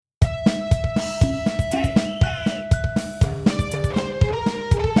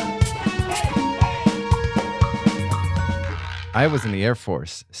I was in the Air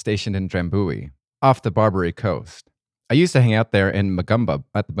Force, stationed in Drambuie, off the Barbary Coast. I used to hang out there in Magumba,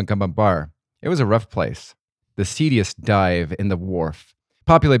 at the Magumba Bar. It was a rough place. The seediest dive in the wharf,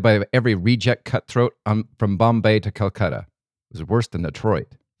 populated by every reject cutthroat from Bombay to Calcutta. It was worse than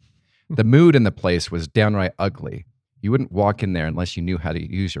Detroit. The mood in the place was downright ugly. You wouldn't walk in there unless you knew how to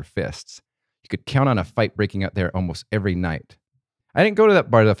use your fists. You could count on a fight breaking out there almost every night. I didn't go to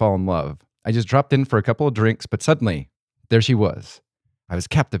that bar to fall in love. I just dropped in for a couple of drinks, but suddenly, there she was. I was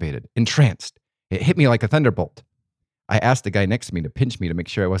captivated, entranced. It hit me like a thunderbolt. I asked the guy next to me to pinch me to make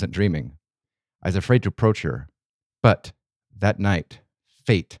sure I wasn't dreaming. I was afraid to approach her. But that night,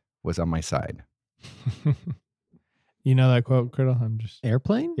 fate was on my side. You know that quote, Criddle? I'm just...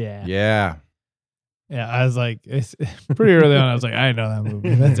 Airplane? Yeah. Yeah. Yeah, I was like, it's pretty early on, I was like, I know that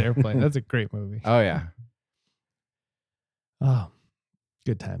movie. That's Airplane. That's a great movie. Oh, yeah. Oh,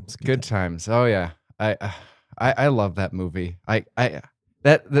 good times. Good times. Oh, yeah. I love that movie.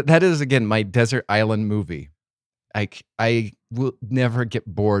 That is, again, my desert island movie. I will never get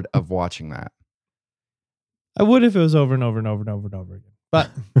bored of watching that. I would if it was over and over and over and over and over again.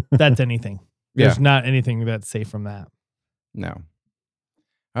 But that's anything. There's not anything that's safe from that. No.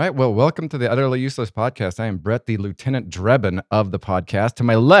 All right. Well, welcome to the Utterly Useless Podcast. I am Brett, the Lieutenant Drebin of the podcast. To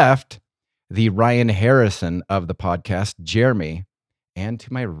my left, the Ryan Harrison of the podcast, Jeremy. And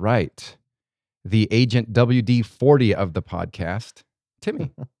to my right, the Agent WD-40 of the podcast,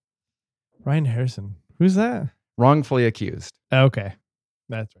 Timmy. Ryan Harrison. Who's that? Wrongfully accused. Okay.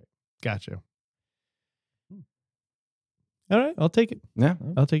 That's right. Gotcha. All right. I'll take it. Yeah.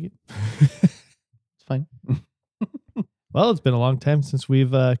 I'll take it. It's fine. Well, it's been a long time since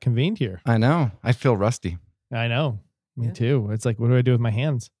we've convened here. I know. I feel rusty. I know. Me Yeah. too. It's like, what do I do with my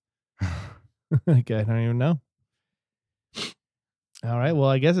hands? Like, I don't even know. All right. Well,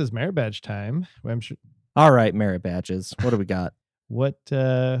 I guess it's merit badge time. I'm sure. All right, merit badges. What do we got?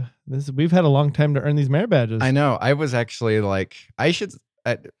 We've had a long time to earn these merit badges. I know. I was actually like,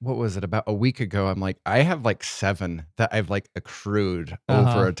 what was it, about a week ago? I'm like, I have like 7 that I've like accrued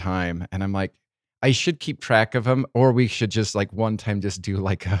over a time. And I'm like, I should keep track of them, or we should just like one time just do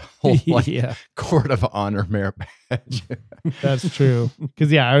like a whole like court of honor merit badge. That's true.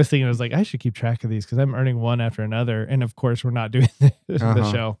 Because I was thinking, I was like, I should keep track of these because I'm earning one after another. And of course, we're not doing the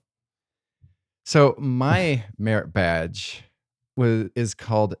show. So my merit badge is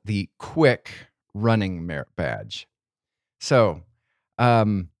called the Quick Running Merit Badge. So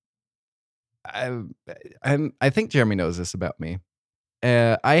I think Jeremy knows this about me.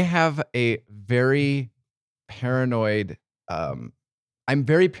 I have a very paranoid. I'm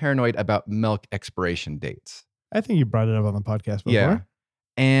very paranoid about milk expiration dates. I think you brought it up on the podcast before. Yeah,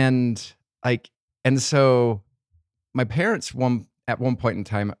 and so my parents at one point in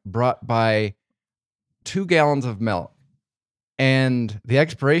time brought by 2 gallons of milk, and the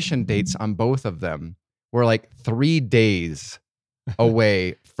expiration dates on both of them were like 3 days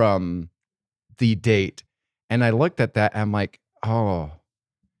away from the date, and I looked at that and I'm like, oh.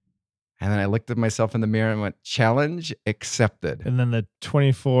 And then I looked at myself in the mirror and went, challenge accepted. And then the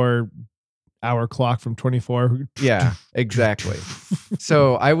 24-hour clock from 24. Yeah, exactly.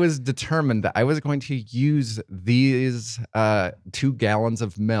 So I was determined that I was going to use these 2 gallons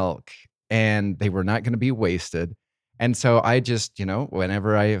of milk and they were not going to be wasted. And so I just,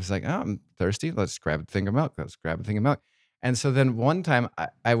 whenever I was like, oh, I'm thirsty, let's grab a thing of milk. And so then one time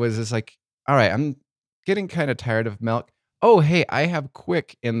I was just like, all right, I'm getting kind of tired of milk. Oh, hey, I have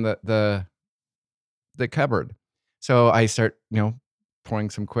Quick in the cupboard. So I start,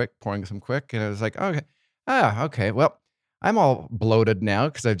 pouring some Quick. And I was like, okay. Well, I'm all bloated now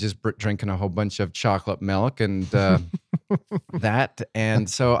because I've just drinking a whole bunch of chocolate milk and that. And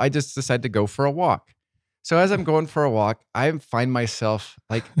so I just decided to go for a walk. So as I'm going for a walk, I find myself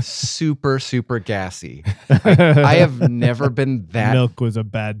like super, super gassy. I have never been that milk was a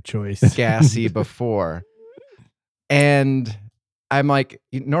bad choice. Gassy before. And I'm like,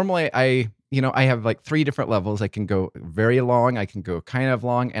 normally I have like 3 different levels. I can go very long, I can go kind of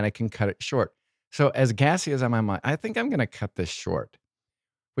long, and I can cut it short. So as gassy as I'm like, I think I'm going to cut this short,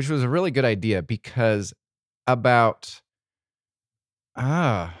 which was a really good idea because about,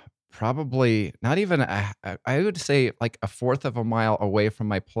 probably not even, I would say like a 1/4 of a mile away from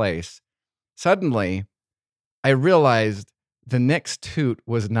my place, suddenly I realized the next toot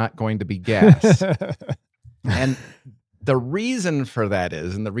was not going to be gas. And the reason for that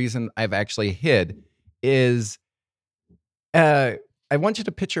is, and the reason I've actually hid is, I want you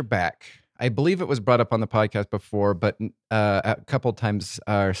to picture back. I believe it was brought up on the podcast before, but a couple times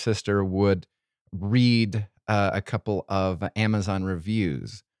our sister would read a couple of Amazon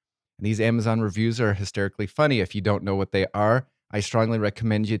reviews. And these Amazon reviews are hysterically funny. If you don't know what they are, I strongly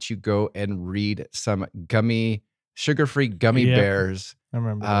recommend that you go and read some sugar-free gummy Yep. bears I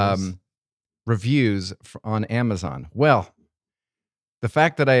remember those. reviews on Amazon. Well, the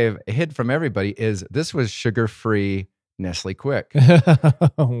fact that I have hid from everybody is this was sugar-free Nestle Quick.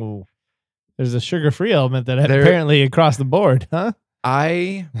 Oh, there's a sugar-free element that There- apparently across the board, huh?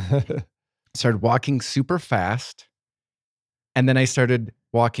 I started walking super fast, and then I started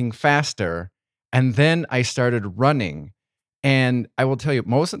walking faster, and then I started running. And I will tell you,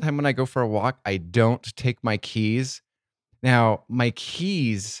 most of the time when I go for a walk, I don't take my keys. Now, my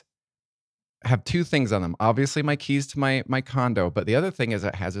keys have two things on them. Obviously, my keys to my condo, but the other thing is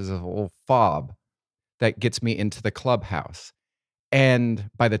it has is a little fob that gets me into the clubhouse. And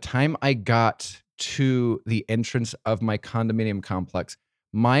by the time I got to the entrance of my condominium complex,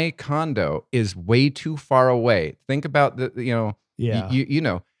 my condo is way too far away. Think about the, Yeah. you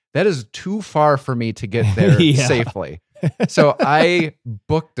know, that is too far for me to get there Yeah. safely. So I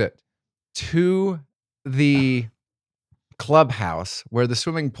booked it to the clubhouse where the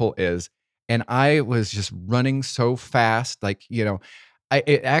swimming pool is. And I was just running so fast, like,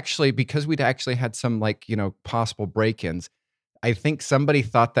 because we'd actually had some possible break-ins. I think somebody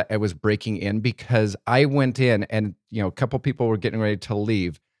thought that I was breaking in because I went in and, a couple people were getting ready to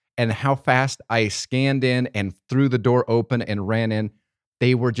leave, and how fast I scanned in and threw the door open and ran in.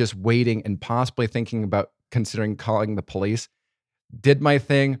 They were just waiting and possibly thinking about considering calling the police. Did my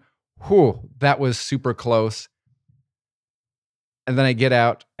thing. Whew, that was super close. And then I get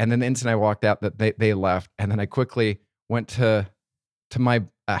out, and then the instant I walked out, that they left, and then I quickly went to my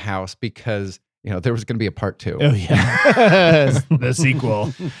house because there was going to be a part 2. Oh yeah, the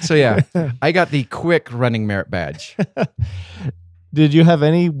sequel. So yeah, I got the quick running merit badge. Did you have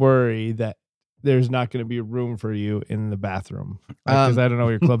any worry that there's not going to be room for you in the bathroom? Because I don't know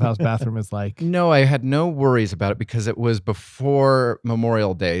what your clubhouse bathroom is like. No, I had no worries about it because it was before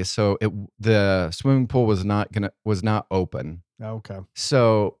Memorial Day, so the swimming pool was not open. Okay.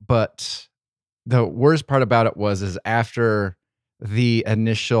 So, but the worst part about it is after the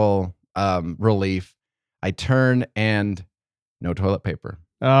initial relief, I turn and no toilet paper.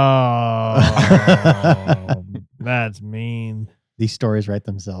 Oh, that's mean. These stories write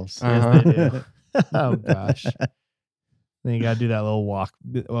themselves. Uh-huh. Yes, they do. Oh gosh. Then you gotta do that little walk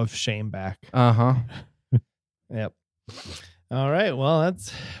of shame back. Uh-huh. Yep. All right. Well,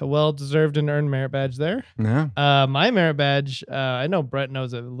 that's a well-deserved and earned merit badge there. Yeah. My merit badge, I know Brett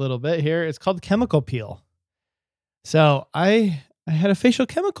knows a little bit here. It's called chemical peel. So I had a facial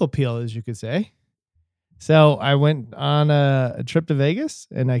chemical peel, as you could say. So I went on a trip to Vegas,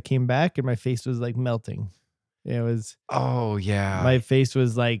 and I came back, and my face was like melting. It was. Oh yeah. My face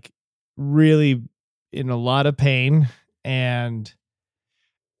was like really in a lot of pain, and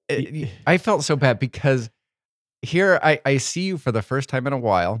I felt so bad because here I see you for the first time in a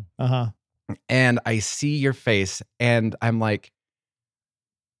while, and I see your face, and I'm like,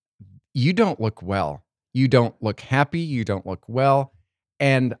 you don't look well. You don't look happy. You don't look well.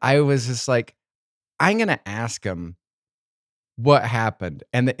 And I was just like, I'm going to ask him what happened.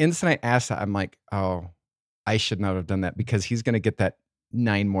 And the instant I asked that, I'm like, oh, I should not have done that because he's going to get that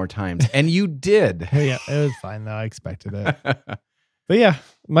 9 more times. And you did. Yeah, it was fine though. I expected it. But yeah,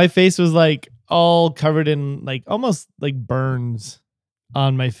 my face was like all covered in like almost like burns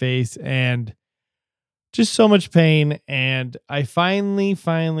on my face and just so much pain. And I finally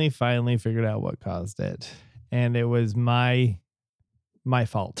figured out what caused it. And it was my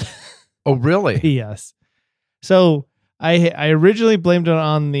fault. Oh, really? Yes. So I originally blamed it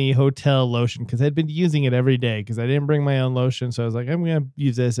on the hotel lotion because I'd been using it every day because I didn't bring my own lotion. So I was like, I'm going to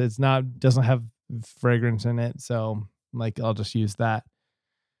use this. Doesn't have fragrance in it. So like, I'll just use that.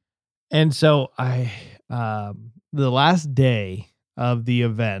 And so the last day of the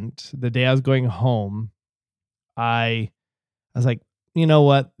event, the day I was going home, I was like, you know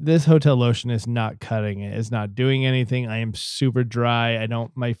what? This hotel lotion is not cutting it. It's not doing anything. I am super dry.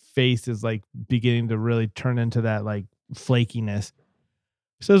 My face is like beginning to really turn into that like flakiness.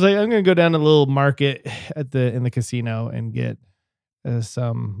 So I was like, I'm going to go down to the little market in the casino and get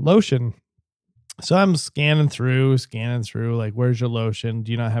some lotion. So I'm scanning through, like, where's your lotion?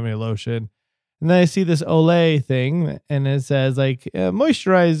 Do you not have any lotion? And then I see this Olay thing and it says like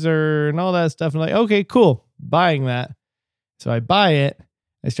moisturizer and all that stuff. And I'm like, okay, cool. Buying that. So I buy it.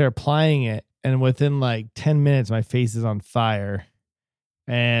 I start applying it. And within like 10 minutes, my face is on fire.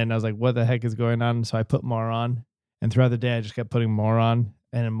 And I was like, what the heck is going on? So I put more on. And throughout the day, I just kept putting more on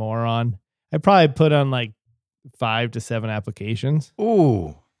and more on. I probably put on like 5 to 7 applications.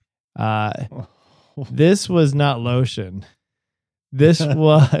 Ooh. This was not lotion. This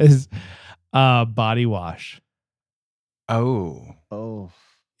was body wash. Oh.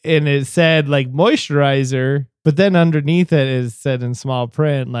 And it said like moisturizer, but then underneath it said in small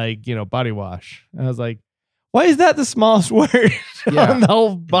print, like, body wash. And I was like, why is that the smallest word on the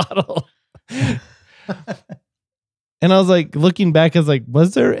whole bottle? And I was like, looking back, I was like,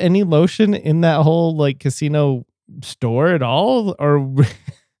 was there any lotion in that whole like casino store at all? Or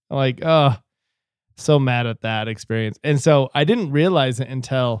like, oh, so mad at that experience. And so I didn't realize it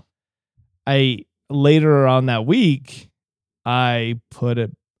until later on that week, I put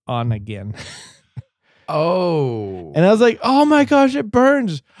it on again. Oh. And I was like, oh my gosh, it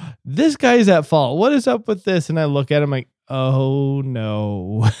burns. This guy's at fault. What is up with this? And I look at him like, oh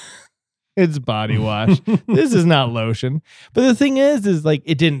no. It's body wash. This is not lotion. But the thing is like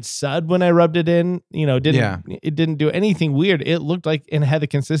it didn't sud when I rubbed it in. It didn't do anything weird. It looked like and had the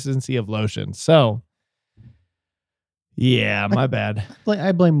consistency of lotion. So yeah, my bad.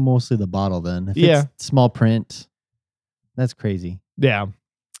 I blame mostly the bottle then. If it's small print, that's crazy. Yeah.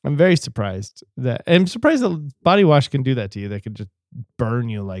 I'm very surprised that body wash can do that to you. That can just burn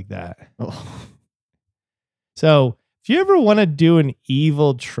you like that. Oh. So if you ever want to do an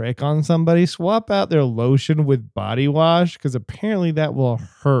evil trick on somebody, swap out their lotion with body wash, because apparently that will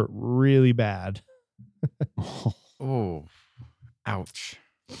hurt really bad. Oh, ouch.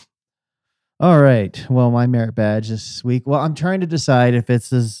 All right. Well, my merit badge this week. Well, I'm trying to decide if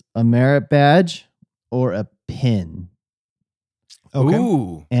it's a merit badge or a pin. Okay.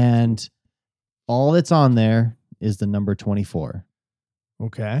 Ooh. And all that's on there is the number 24.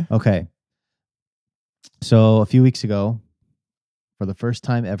 Okay. So a few weeks ago, for the first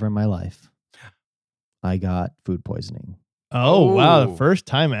time ever in my life, I got food poisoning. Oh, wow. The first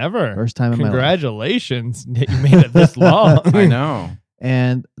time ever. First time in my life. Congratulations. You made it this long. I know.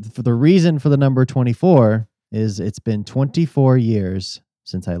 And for the reason for the number 24 is it's been 24 years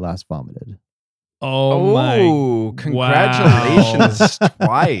since I last vomited. Oh my. Congratulations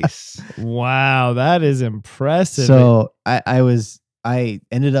twice. Wow. That is impressive. So I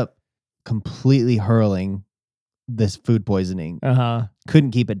ended up completely hurling this food poisoning.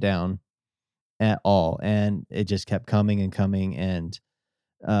 Couldn't keep it down at all, and it just kept coming and coming. And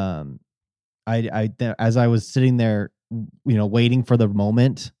as I was sitting there, waiting for the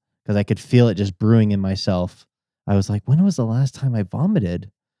moment, because I could feel it just brewing in myself, I was like, when was the last time I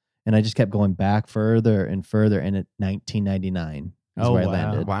vomited? And I just kept going back further and further, and at 1999 is where I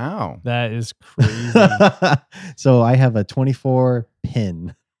landed. Wow, that is crazy. So I have a 24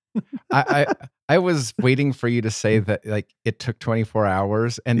 pin. I was waiting for you to say that like it took 24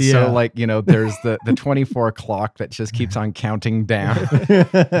 hours. And so like, there's the 24 clock that just keeps on counting down.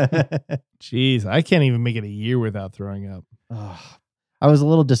 Jeez, I can't even make it a year without throwing up. I was a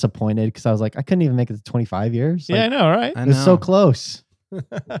little disappointed because I was like, I couldn't even make it to 25 years. Yeah, I know, right? It was so close.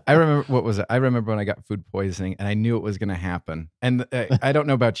 I remember, what was it? I remember when I got food poisoning and I knew it was going to happen. And I don't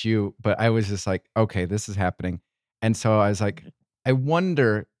know about you, but I was just like, okay, this is happening. And so I was like, I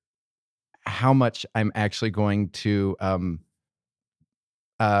wonder how much I'm actually going to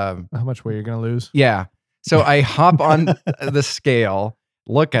how much weight you're gonna lose. Yeah. So I hop on the scale,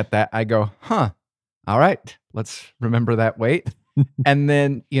 look at that, I go, all right, let's remember that weight. And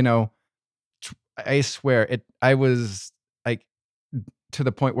then, I swear I was like to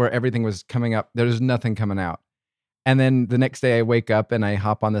the point where everything was coming up. There's nothing coming out. And then the next day I wake up and I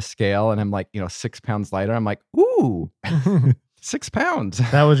hop on the scale and I'm like, 6 pounds lighter. I'm like, ooh. 6 pounds.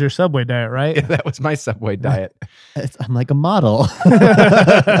 That was your Subway diet, right? Yeah, that was my Subway diet. I'm like a model.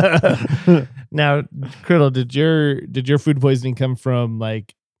 Now, Criddle, did your food poisoning come from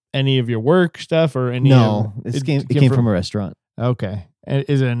like any of your work stuff or any? No, it came from a restaurant. Okay. And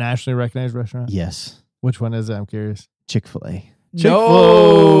is it a nationally recognized restaurant? Yes. Which one is it? I'm curious. Chick-fil-A.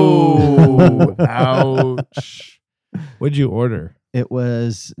 No. Ouch. What'd you order? It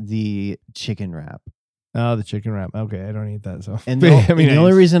was the chicken wrap. Oh, the chicken wrap. Okay, I don't eat that. So, and the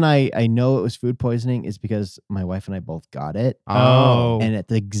only reason I know it was food poisoning is because my wife and I both got it. Oh, and at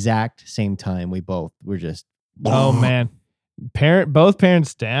the exact same time, we both were just. Oh man, both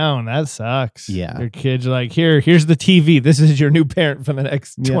parents down. That sucks. Yeah, your kids are like, here's the TV. This is your new parent for the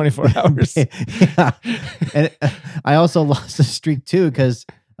next 24 hours. Yeah, and I also lost a streak too because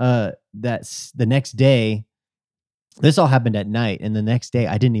that's the next day. This all happened at night, and the next day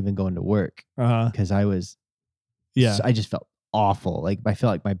I didn't even go into work because I just felt awful. Like I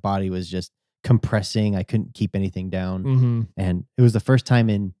felt like my body was just compressing. I couldn't keep anything down, and it was the first time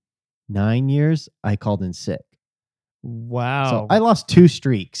in 9 years I called in sick. Wow! So I lost 2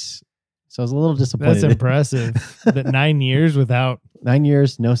 streaks, so I was a little disappointed. That's impressive. That 9 years without 9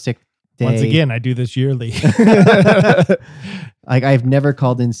 years, no sick day. Once again, I do this yearly. Like I've never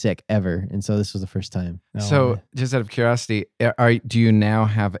called in sick ever, and so this was the first time. So, just out of curiosity, do you now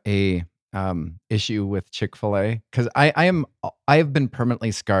have a issue with Chick-fil-A? Because I have been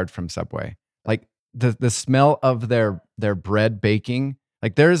permanently scarred from Subway. Like the smell of their bread baking.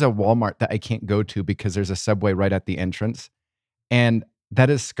 Like there is a Walmart that I can't go to because there's a Subway right at the entrance, and that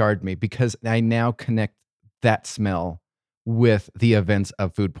has scarred me because I now connect that smell with the events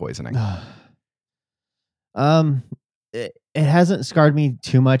of food poisoning. It hasn't scarred me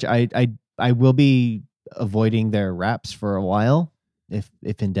too much. I will be avoiding their wraps for a while, if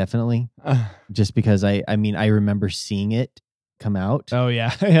indefinitely, just because I mean I remember seeing it come out. Oh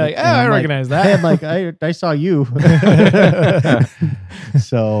yeah, like, I recognize that. I'm like I saw you.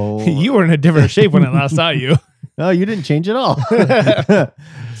 So you were in a different shape when I last saw you. No, you didn't change at all.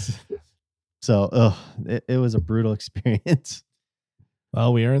 So it was a brutal experience.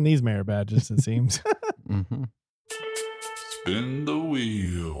 Well, we earned these mayor badges, it seems. Mm-hmm. Spin the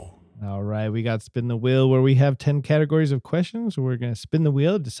wheel. All right, we got Spin the Wheel where we have 10 categories of questions. We're going to spin the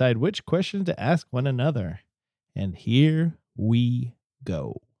wheel, decide which questions to ask one another. And here we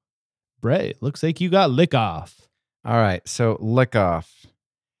go. Brett, it looks like you got lick off. All right, so lick off.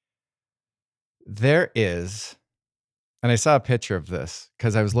 There is, and I saw a picture of this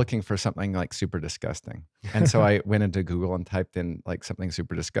because I was looking for something like super disgusting. And so I went into Google and typed in like something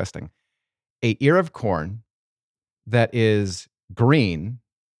super disgusting. A ear of corn that is green.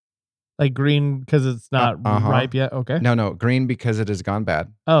 Like green because it's not ripe yet? Okay. No, green because it has gone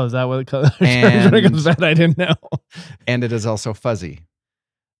bad. Oh, is that what it comes And bad? I didn't know. And it is also fuzzy.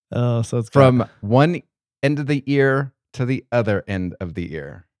 Oh, so it's from one end of the ear to the other end of the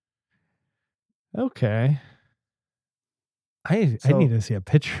ear. Okay. I need to see a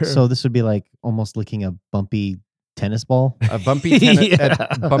picture. So this would be like almost licking a bumpy tennis ball. A bumpy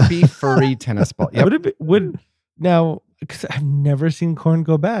a bumpy furry tennis ball. Yep. Now, because I've never seen corn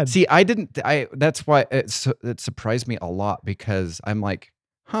go bad. See, that's why it surprised me a lot because I'm like,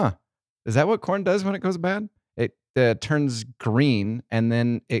 huh, is that what corn does when it goes bad? It turns green and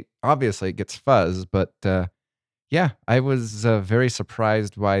then it obviously gets fuzz. But yeah, I was very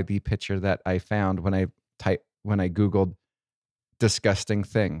surprised by the picture that I found when I Googled disgusting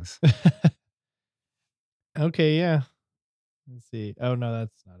things. Okay, yeah. Let's see. Oh no,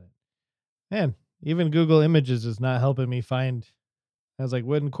 that's not it. Man, even Google Images is not helping me find. I was like,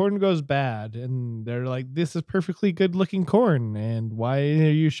 when corn goes bad, and they're like, this is perfectly good looking corn, and why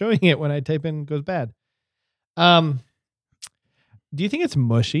are you showing it when I type in goes bad? Do you think it's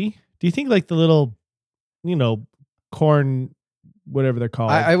mushy? Do you think like the little, corn, whatever they're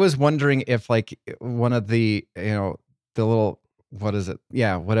called? I was wondering if like one of the, the little, what is it?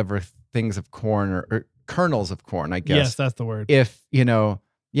 Yeah, whatever things of corn or kernels of corn, I guess. Yes, that's the word. If,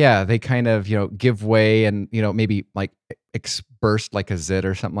 they kind of, give way and, maybe like burst like a zit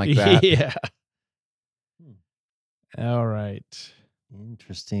or something like that. Yeah. All right.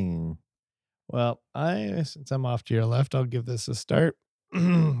 Interesting. Well, since I'm off to your left, I'll give this a start.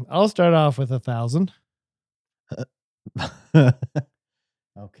 I'll start off with 1,000.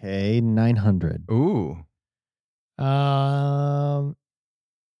 Okay, 900. Ooh.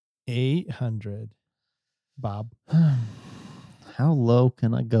 800. Bob. How low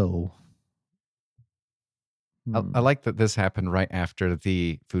can I go? I like that this happened right after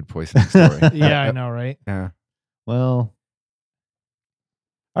the food poisoning story. Yeah, I know, right? Yeah. Well,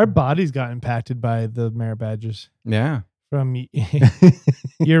 our bodies got impacted by the merit badges. Yeah. From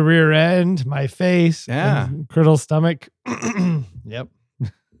your rear end, my face, and Criddle's stomach. Yep.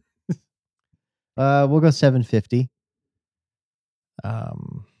 We'll go 750.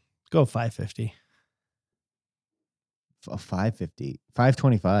 Go 550. 550.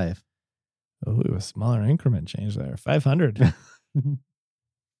 525. Oh, it was smaller increment change there. 500.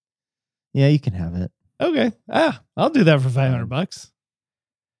 Yeah, you can have it. Okay. I'll do that for $500.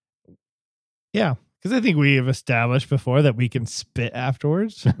 Yeah, because I think we have established before that we can spit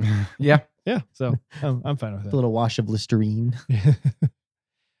afterwards. Yeah. Yeah. So I'm fine with it. A little wash of Listerine.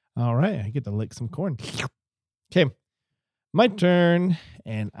 All right. I get to lick some corn. Okay. My turn.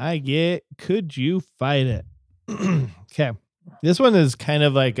 And I get, could you fight it? Okay. This one is kind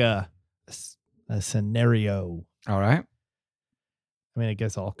of like a scenario. All right. I mean, I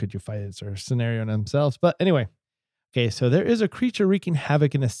guess all could you fight it are scenario in themselves. But anyway. Okay, so there is a creature wreaking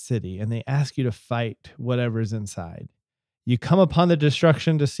havoc in a city, and they ask you to fight whatever's inside. You come upon the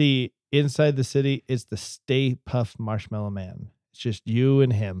destruction to see inside the city is the Stay Puft Marshmallow Man. It's just you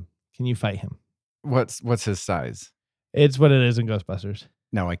and him. Can you fight him? What's his size? It's what it is in Ghostbusters.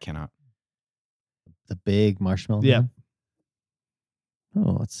 No, I cannot. The big marshmallow. Yeah. Man?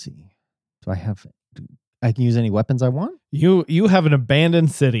 Oh, let's see. Do I have I can use any weapons I want? You have an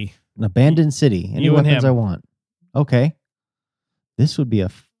abandoned city. An abandoned city. Any You and weapons him. I want. Okay. This would be a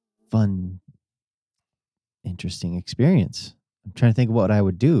fun, interesting experience. I'm trying to think of what I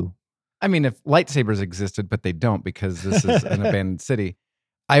would do. I mean, if lightsabers existed, but they don't because this is an abandoned city,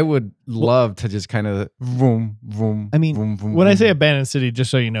 I would love to just kind of vroom, vroom. I mean, vroom, vroom, When I say vroom. abandoned city,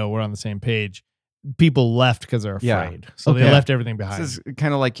 just so you know, we're on the same page. People left because they're Yeah. afraid. So they Okay. left everything behind. This is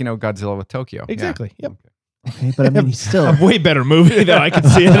kind of like, Godzilla with Tokyo. Yeah. Exactly. Yep. Okay, but I mean, he's still. A way better movie than I can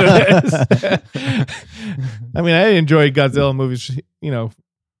see it as. I mean, I enjoy Godzilla movies,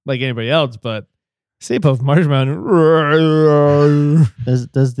 like anybody else, but Stay Puft Marshmallow.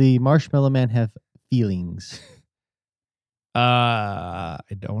 Does the Marshmallow Man have feelings? I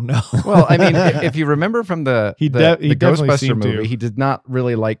don't know. Well, I mean, if you remember from the He definitely Ghostbuster seemed to. movie, he did not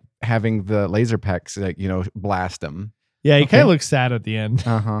really like having the laser packs, blast him. Yeah, he Okay. kind of looks sad at the end.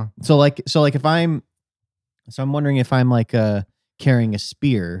 Uh-huh. So if I'm wondering if I'm like carrying a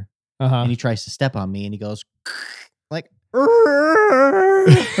spear Uh-huh. and he tries to step on me and he goes like,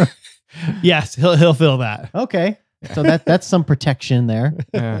 Yes, he'll feel that. okay. So that's some protection there.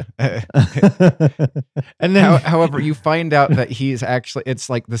 Yeah. And then However, you find out that it's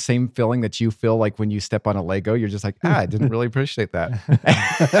like the same feeling that you feel like when you step on a Lego. You're just like, I didn't really appreciate that.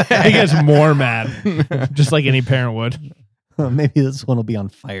 he gets more mad, just like any parent would. Maybe this one will be on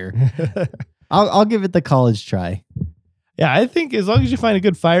fire. I'll give it the college try. Yeah, I think as long as you find a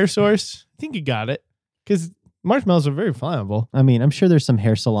good fire source, I think you got it. Because marshmallows are very flammable. I mean, I'm sure there's some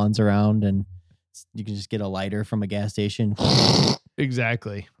hair salons around and you can just get a lighter from a gas station.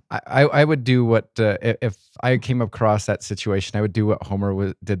 Exactly. I would do what if I came across that situation. I would do what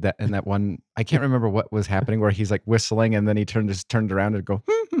Homer did that in that one. I can't remember what was happening where he's like whistling and then he turned around and go.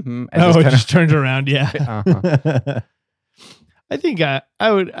 And It just turns around. Yeah. uh-huh. I think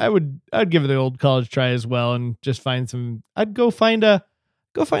I'd give it the old college try as well and just find some. I'd go find a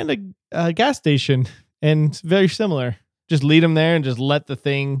gas station and it's very similar. Just lead him there and just let the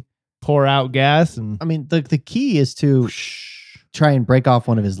thing pour out gas and I mean, the key is to try and break off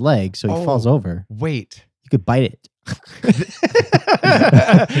one of his legs so he falls over. Wait. You could bite it.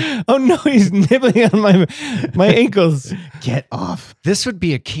 Oh no, he's nibbling on my ankles. Get off. This would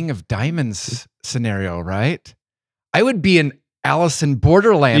be a King of Diamonds scenario, right? I would be an Alice in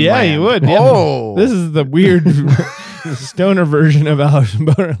Borderland. Yeah, land. you would. Yeah. Oh, This is the weird stoner version of Alice in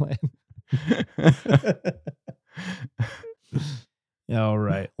Borderland. All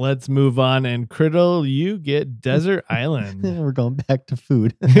right, let's move on. And Criddle, you get Desert Island. We're going back to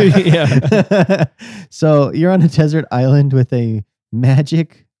food. Yeah. So you're on a desert island with a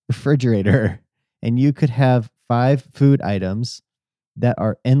magic refrigerator, and you could have 5 food items that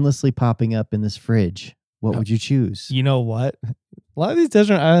are endlessly popping up in this fridge. What would you choose? You know what? A lot of these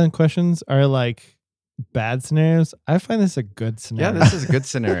Desert Island questions are like bad scenarios. I find this a good scenario. yeah, this is a good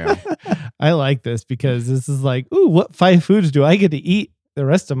scenario. I like this because this is like, ooh, what 5 foods do I get to eat the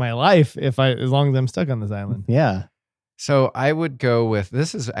rest of my life as long as I'm stuck on this island? Yeah. So I would go with,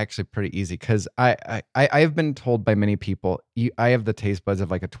 this is actually pretty easy because I've been told by many people, I have the taste buds of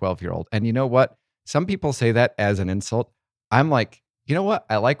like a 12-year-old. And you know what? Some people say that as an insult. I'm like, you know what?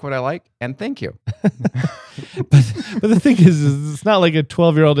 I like what I like, and thank you. But the thing is it's not like a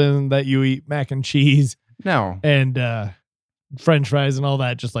 12-year-old in that you eat mac and cheese No, and French fries and all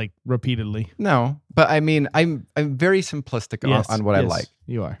that just like repeatedly. no. But I mean, I'm very simplistic on what I like.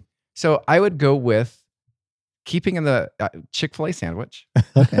 You are. So I would go with keeping in the Chick-fil-A sandwich.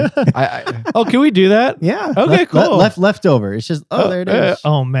 Okay. Oh, can we do that? Yeah. Okay, cool. Leftover. It's just, there it is.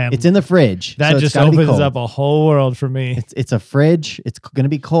 Oh man, It's in the fridge. that so it's just gotta be opens cold. up a whole world for me. It's a fridge. It's going to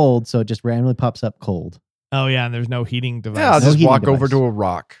be cold, so it just randomly pops up cold. Oh yeah, and there's no heating device. Yeah, I'll No just heating walk over device. to a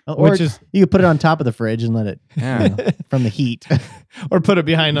rock. Or Which is you could put it on top of the fridge and let it Yeah. from the heat. or put it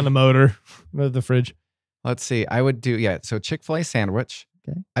behind on the motor of the fridge. Let's see. I would do, so Chick-fil-A sandwich.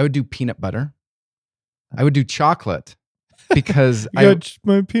 Okay. I would do peanut butter. I would do chocolate because You got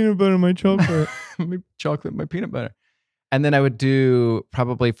my peanut butter, my chocolate. my chocolate, my peanut butter. And then I would do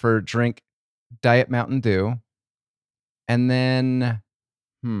probably for drink, Diet Mountain Dew. And then,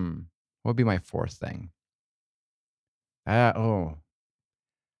 what would be my 4th thing?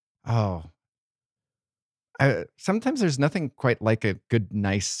 Sometimes there's nothing quite like a good,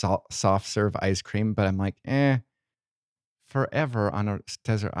 nice, soft serve ice cream, but I'm like, forever on a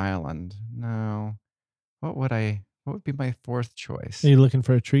desert island. No. What would be my 4th choice? Are you looking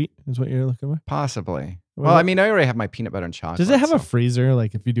for a treat? Is what you're looking for? Possibly. What Well, I about- mean, I already have my peanut butter and chocolate. Does it have a so- freezer?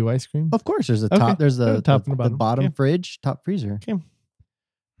 Like if you do ice cream? Of course, there's a Okay. top. There's the Top and the bottom. bottom Yeah. fridge, top freezer.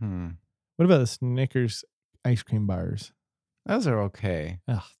 Hmm. What about the Snickers ice cream bars? Those are okay.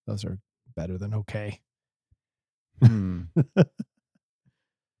 Ugh, those are better than okay.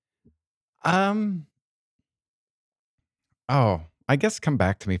 Oh, I guess come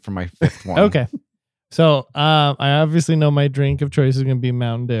back to me for my fifth one. Okay. So I obviously know my drink of choice is going to be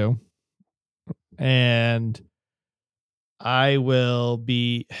Mountain Dew. And I will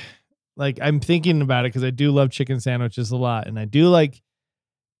be like, I'm thinking about it because I do love chicken sandwiches a lot. And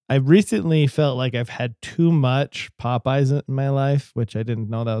I recently felt like I've had too much Popeyes in my life, which I didn't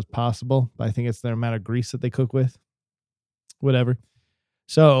know that was possible. But I think it's the amount of grease that they cook with. Whatever.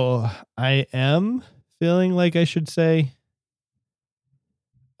 So I am feeling like I should say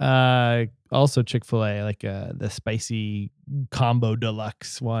also Chick-fil-A, like the spicy combo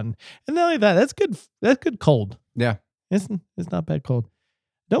deluxe one. And not only that, that's good. That's good cold. Yeah. It's not bad cold.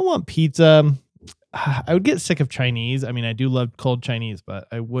 Don't want pizza. I would get sick of Chinese. I mean, I do love cold Chinese, but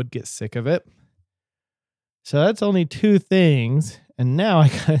I would get sick of it. So that's only 2 things. And now I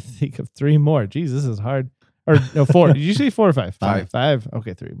gotta think of 3 more. Jeez, this is hard. Or no, 4. Did you say 4 or 5? 5.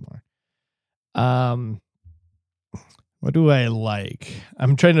 Okay, 3 more. What do I like?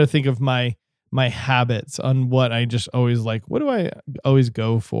 I'm trying to think of my habits on what I just always like. What do I always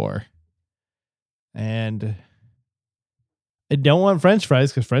go for? And I don't want French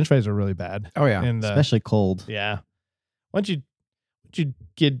fries because French fries are really bad. Oh yeah, especially cold. Yeah, once you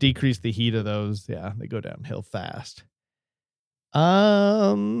decrease the heat of those, yeah, they go downhill fast.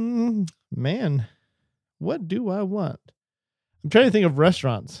 Man, what do I want? I'm trying to think of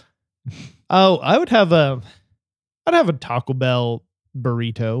restaurants. Oh, I'd have a Taco Bell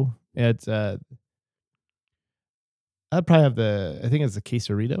burrito. It's I'd probably have I think it's the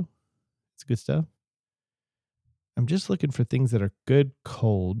quesarito. It's good stuff. I'm just looking for things that are good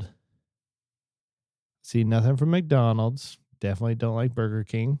cold. See, nothing from McDonald's. Definitely don't like Burger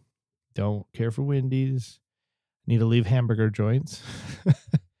King. Don't care for Wendy's. Need to leave hamburger joints.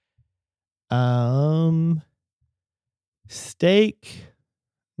 Steak.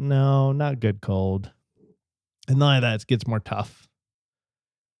 No, not good cold. And not only that, it gets more tough.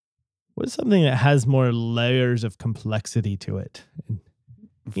 What's something that has more layers of complexity to it?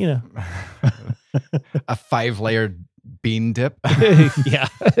 You know. A 5-layer bean dip. Yeah.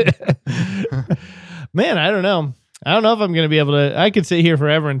 Man, I don't know. I don't know if I'm going to be able to. I could sit here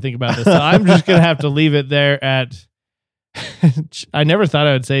forever and think about this. So I'm just going to have to leave it there at. I never thought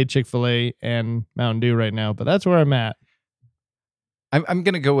I would say Chick-fil-A and Mountain Dew right now, but that's where I'm at. I'm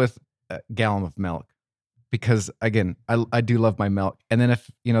going to go with a gallon of milk because, again, I do love my milk. And then if,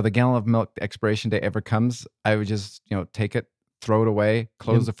 the gallon of milk expiration date ever comes, I would just, take it, throw it away,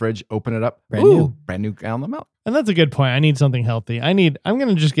 close the fridge, open it up. Brand new gallon of milk. And that's a good point. I need something healthy. I'm going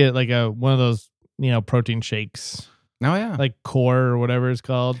to just get like one of those, protein shakes. Oh, yeah. Like Core or whatever it's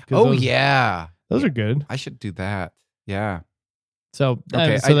called. Yeah. Those are good. I should do that. Yeah. So,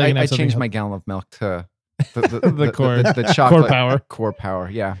 okay. I changed my gallon of milk to the core. The chocolate. Core power. Core power.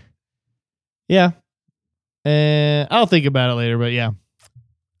 Yeah. Yeah. And I'll think about it later, but yeah.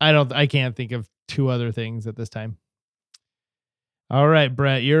 I can't think of 2 other things at this time. All right,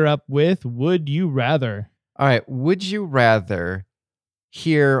 Brett, you're up with Would You Rather. All right. Would you rather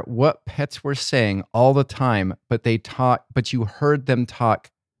hear what pets were saying all the time, but you heard them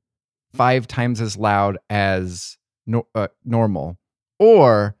talk 5 times as loud as normal,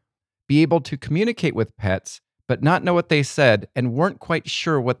 or be able to communicate with pets, but not know what they said and weren't quite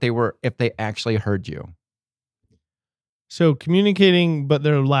sure what they were if they actually heard you? So communicating, but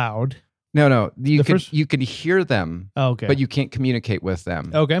they're loud. No. You could hear them, okay, but you can't communicate with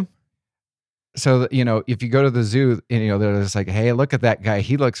them. Okay. So, if you go to the zoo and, they're just like, hey, look at that guy.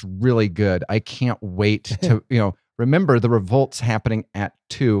 He looks really good. I can't wait to, remember the revolt's happening at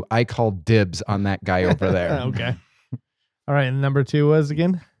 2. I call dibs on that guy over there. Okay. All right. And number 2 was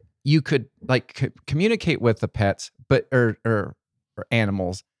again? You could communicate with the pets, but or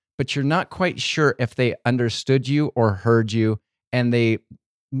animals, but you're not quite sure if they understood you or heard you, and they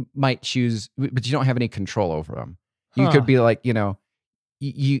might choose, but you don't have any control over them. You could be like,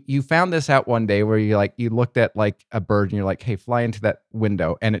 you found this out one day where you looked at like a bird and you're like, hey, fly into that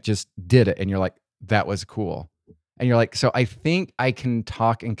window, and it just did it, and you're like, that was cool. And you're like, so I think I can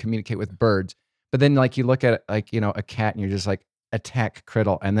talk and communicate with birds. But then you look at a cat and you're just like, attack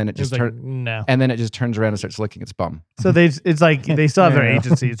Criddle, and then it just and then it just turns around and starts licking its bum. So it's like they still have their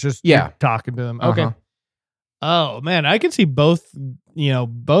agency. It's just talking to them. Okay. Oh man, I can see both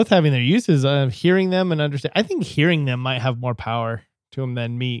having their uses of hearing them and understand. I think hearing them might have more power to them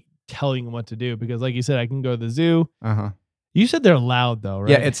than me telling them what to do, because like you said, I can go to the zoo. You said they're loud though,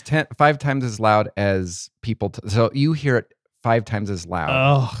 right? Yeah, it's 5 times as loud as people. So you hear it 5 times as loud.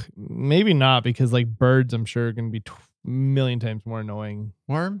 Oh, maybe not, because like birds, I'm sure are going to be a million times more annoying.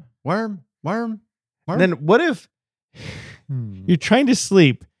 Worm. Then what if You're trying to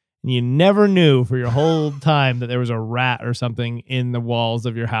sleep, and you never knew for your whole time that there was a rat or something in the walls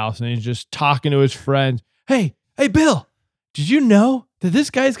of your house, and he's just talking to his friends. Hey, Bill, did you know that this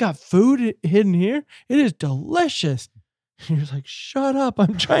guy's got food hidden here? It is delicious. And you're like, shut up.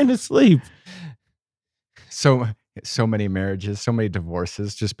 I'm trying to sleep. So many marriages, so many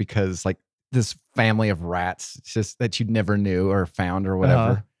divorces, just because like this family of rats, it's just that you never knew or found or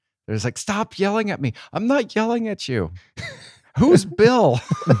whatever. There's like, stop yelling at me. I'm not yelling at you. Who's Bill?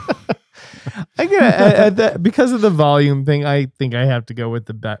 I get because of the volume thing. I think I have to go with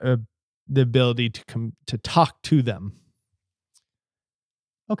the ability to talk to them.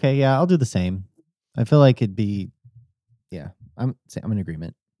 Okay, yeah, I'll do the same. I feel like it'd be, yeah, I'm in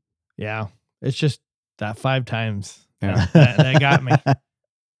agreement. Yeah, it's just that 5 times. Yeah. That got me.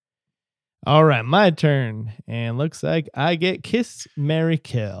 All right, my turn. And looks like I get Kiss, Marry,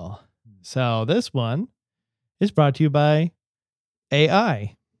 Kill. So this one is brought to you by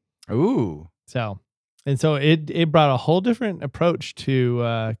AI. Ooh. So it brought a whole different approach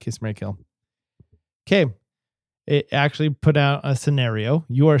to Kiss, Marry, Kill. Okay. It actually put out a scenario.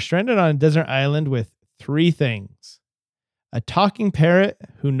 You are stranded on a desert island with 3 things. A talking parrot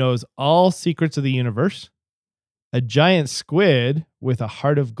who knows all secrets of the universe. A giant squid with a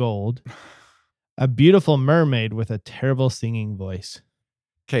heart of gold. A beautiful mermaid with a terrible singing voice.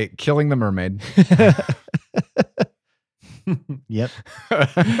 Okay, killing the mermaid. Yep.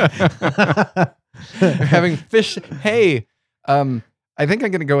 Having fish. Hey, I think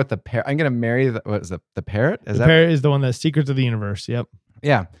I'm gonna go with the parrot. I'm gonna marry the parrot. The parrot is the one that's secrets of the universe. Yep.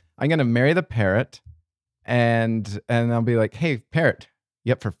 Yeah, I'm gonna marry the parrot, and I'll be like, hey, parrot,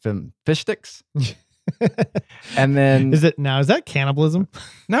 you up for fish sticks? And then is that cannibalism?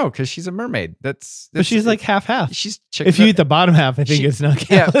 No, because she's a mermaid. But she's like half. She's chicken. If you eat the bottom half, I think it's not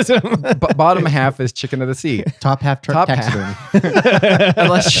cannibalism. Yeah, bottom half is chicken of the sea. Top half taxidermy.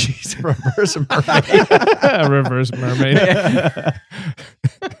 Unless she's a reverse mermaid. A reverse mermaid.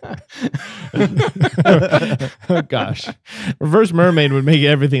 Oh gosh, reverse mermaid would make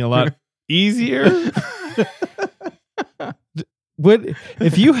everything a lot easier.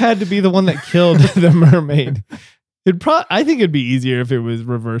 If you had to be the one that killed the mermaid, I think it'd be easier if it was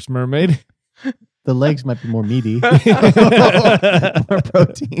reverse mermaid. The legs might be more meaty. More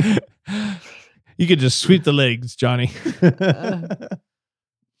protein. You could just sweep the legs, Johnny.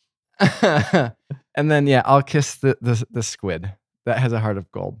 And then I'll kiss the squid that has a heart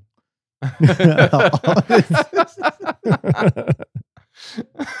of gold.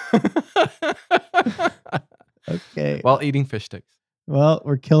 Okay. While eating fish sticks. Well,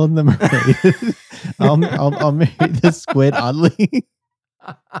 we're killing the mermaid. I'll marry the squid, oddly.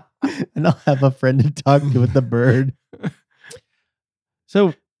 And I'll have a friend to talk to with the bird.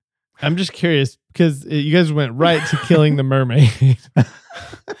 So I'm just curious because you guys went right to killing the mermaid.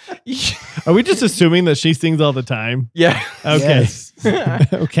 Are we just assuming that she sings all the time? Yeah. Okay. Yes.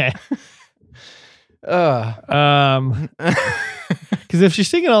 Okay. Because if she's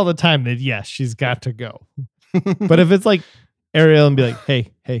singing all the time, then yes, she's got to go. But if it's like Ariel and be like,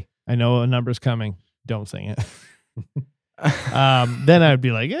 hey, I know a number's coming, don't sing it. Then I'd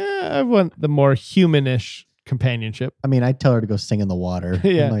be like, I want the more humanish companionship. I mean, I'd tell her to go sing in the water.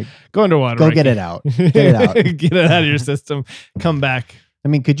 Yeah. Like, go underwater. go Ricky. get it out. Get it out. Get it out of your system. Come back. I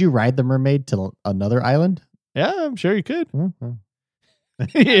mean, could you ride the mermaid to another island? Yeah, I'm sure you could. Mm-hmm.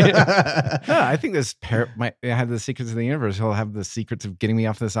 Yeah. I think this parrot might have the secrets of the universe. He'll have the secrets of getting me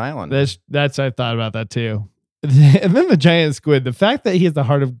off this island. That's I thought about that too. And then the giant squid, the fact that he has the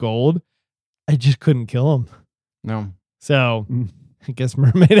heart of gold, I just couldn't kill him. No. So I guess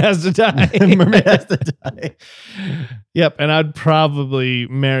mermaid has to die. Mermaid has to die. Yep. And I'd probably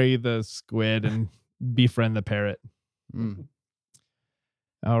marry the squid and befriend the parrot. Mm.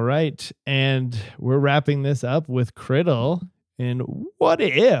 All right. And we're wrapping this up with Criddle. And what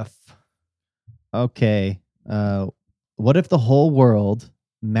if? Okay. What if the whole world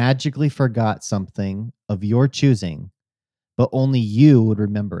magically forgot something of your choosing, but only you would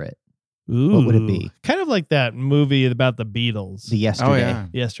remember it? Ooh, what would it be? Kind of like that movie about the Beatles. The Yesterday. Oh, yeah.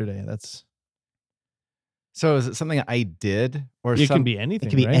 Yesterday. That's. So is it something I did, or It can be anything. It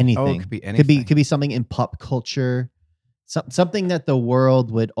could be right? anything. Oh, it could be anything. Could be something in pop culture. Something that the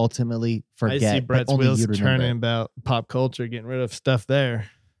world would ultimately forget. I see but Brett's only wheels you'd remember turning it. about pop culture, getting rid of stuff there.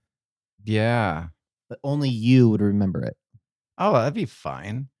 Yeah. But only you would remember it. Oh, that'd be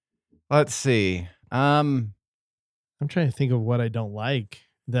fine. Let's see. I'm trying to think of what I don't like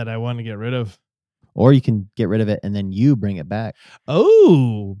that I want to get rid of. Or you can get rid of it and then you bring it back.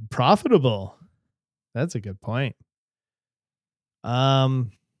 Oh, profitable. That's a good point. What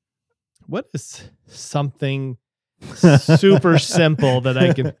is something super simple that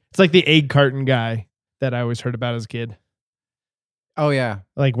I can. It's like the egg carton guy that I always heard about as a kid. Oh yeah.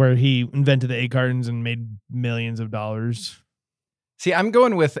 Like where he invented the egg cartons and made millions of dollars. See, I'm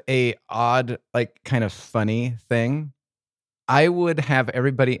going with a odd, like kind of funny thing. I would have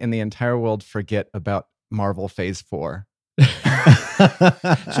everybody in the entire world forget about Marvel Phase 4.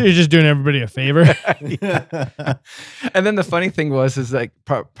 So you're just doing everybody a favor. And then the funny thing is like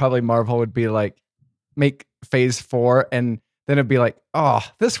probably Marvel would be like, make Phase 4, and then it'd be like, oh,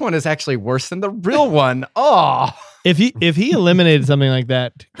 this one is actually worse than the real one. Oh. If he eliminated something like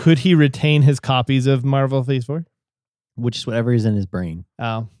that, could he retain his copies of Marvel Phase 4? Which is whatever is in his brain.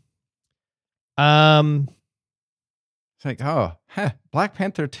 Oh. It's like, oh, Black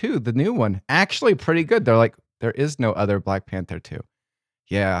Panther 2, the new one, actually pretty good. They're like, there is no other Black Panther 2.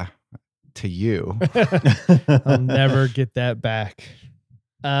 Yeah, to you. I'll never get that back.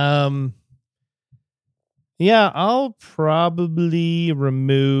 Yeah, I'll probably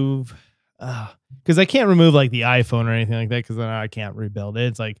remove, because I can't remove like the iPhone or anything like that, because then I can't rebuild it.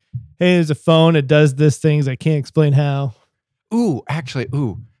 It's like, hey, there's a phone, it does this things, I can't explain how.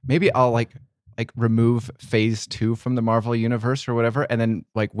 Maybe I'll like remove Phase 2 from the Marvel universe or whatever, and then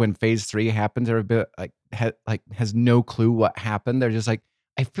like when Phase 3 happens, everybody has no clue what happened. They're just like,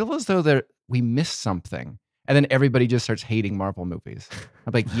 I feel as though we missed something. And then everybody just starts hating Marvel movies.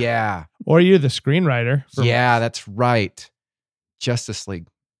 I'm like, yeah. Or you're the screenwriter. Yeah, that's right. Justice League,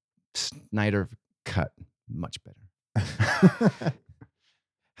 Snyder cut, much better. How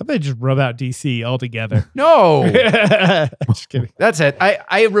about I just rub out DC altogether? No. Just kidding. That's it.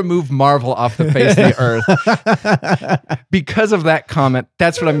 I remove Marvel off the face of the earth. Because of that comment,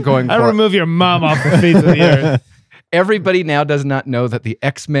 that's what I'm going for. I remove your mom off the face of the earth. Everybody now does not know that the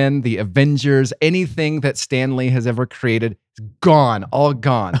X-Men, the Avengers, anything that Stan Lee has ever created is gone, all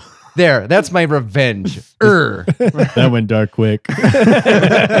gone. There, that's my revenge. That went dark quick. I'm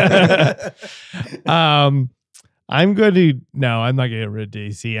not going to get rid of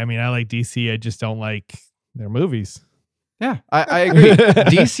DC. I mean, I like DC. I just don't like their movies. Yeah, I agree.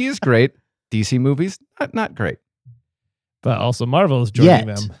 DC is great. DC movies, not great. But also Marvel is joining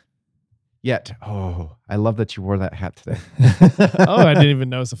them. Yet. Oh, I love that you wore that hat today. Oh, I didn't even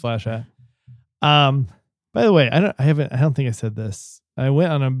notice a flash hat. By the way, I don't think I said this. I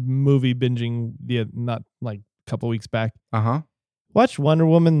went on a movie binging not like a couple weeks back. Watched Wonder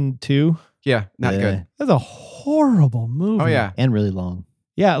Woman 2. Yeah, not good. That's a horrible movie. Oh yeah, and really long.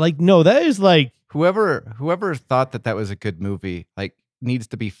 Yeah, like no, that is like whoever thought that was a good movie, like needs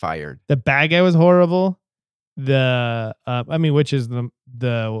to be fired. The bad guy was horrible. Which is the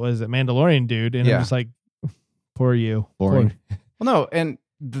what is it, Mandalorian dude, and I'm just like, poor you. Boring. Well, no, and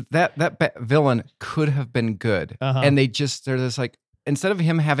that villain could have been good, and they're just like, instead of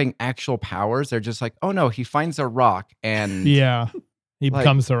him having actual powers, they're just like, oh no, he finds a rock and he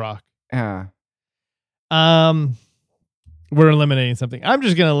becomes the rock. Yeah. We're eliminating something. I'm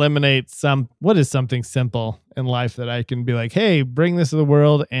just gonna eliminate what is something simple in life that I can be like, hey, bring this to the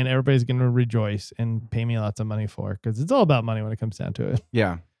world, and everybody's gonna rejoice and pay me lots of money for, because it's all about money when it comes down to it.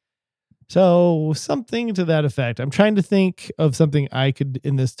 Yeah. So something to that effect. I'm trying to think of something I could,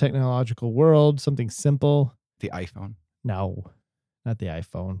 in this technological world, something simple. The iPhone. No, not the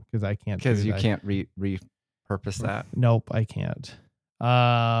iPhone, because I can't. Because you can't repurpose that. Nope, I can't.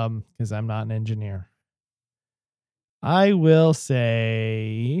 Because I'm not an engineer. I will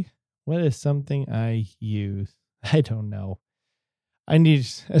say, what is something I use? I don't know.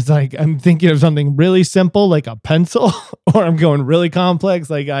 I'm thinking of something really simple, like a pencil, or I'm going really complex,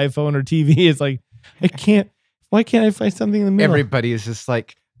 like iPhone or TV. It's like, why can't I find something in the middle? Everybody is just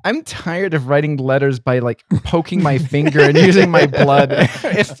like, I'm tired of writing letters by like poking my finger and using my blood.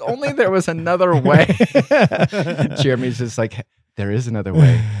 If only there was another way. Jeremy's just like, there is another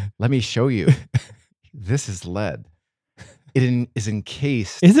way. Let me show you. This is lead. It is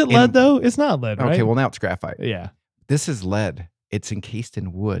encased. Is it lead though? It's not lead, right? Okay, well now it's graphite. Yeah. This is lead. It's encased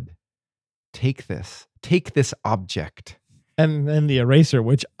in wood. Take this. Take this object. And then the eraser,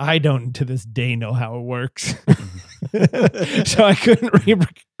 which I don't to this day know how it works. So I couldn't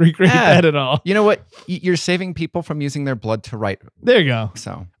recreate that at all. You know what? You're saving people from using their blood to write. There you go.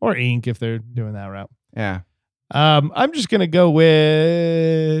 So, or ink if they're doing that route. Yeah. I'm just gonna go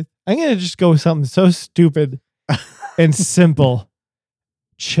with something so stupid and simple.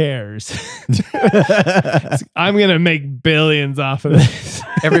 Chairs. I'm gonna make billions off of this.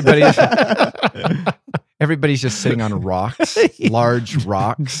 Everybody's just sitting on rocks, large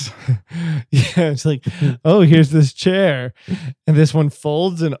rocks. Yeah, it's like, oh, here's this chair, and this one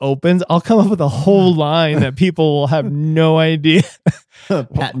folds and opens. I'll come up with a whole line that people will have no idea.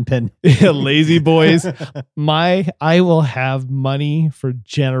 Patent pen. Yeah, lazy boys. I will have money for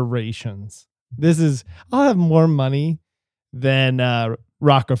generations. I'll have more money than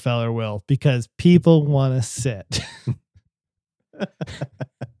Rockefeller will because people want to sit.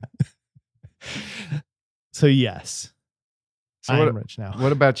 So yes, I'm rich now.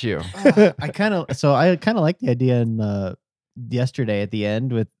 What about you? I kind of like the idea in yesterday at the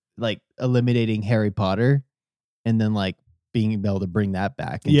end with like eliminating Harry Potter, and then like being able to bring that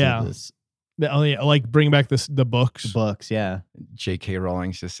back into this. Like bring back the books. The books, yeah. J.K.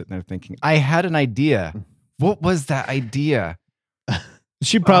 Rowling's just sitting there thinking, I had an idea. What was that idea?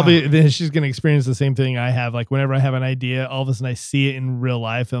 She probably she's gonna experience the same thing I have. Like whenever I have an idea, all of a sudden I see it in real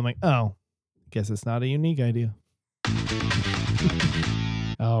life, and I'm like, oh, guess it's not a unique idea.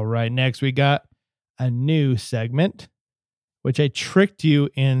 All right, next we got a new segment, which I tricked you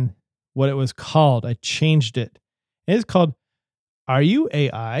in what it was called. I changed it. It's called "Are You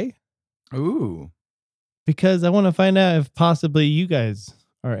AI?" Ooh, because I want to find out if possibly you guys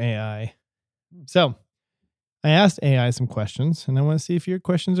are AI. So I asked AI some questions, and I want to see if your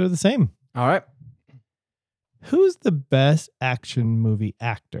questions are the same. All right. Who's the best action movie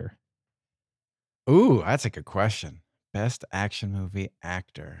actor? Ooh, that's a good question. Best action movie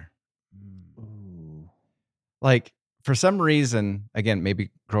actor. Ooh. Like, for some reason, again, maybe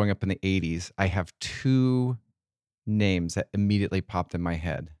growing up in the 80s, I have two names that immediately popped in my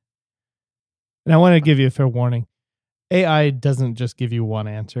head. And I want to give you a fair warning. AI doesn't just give you one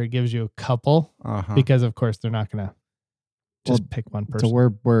answer. It gives you a couple because, of course, they're not going to just pick one person.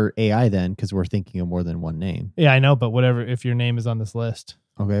 So we're AI then because we're thinking of more than one name. Yeah, I know. But whatever, if your name is on this list.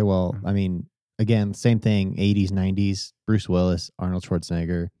 Okay, well, I mean, again, same thing, 80s, 90s, Bruce Willis, Arnold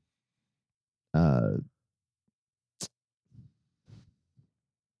Schwarzenegger,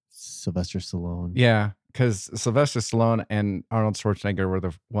 Sylvester Stallone. Yeah, because Sylvester Stallone and Arnold Schwarzenegger were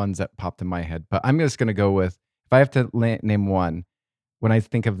the ones that popped in my head. But I'm just going to go with, if I have to name one, when I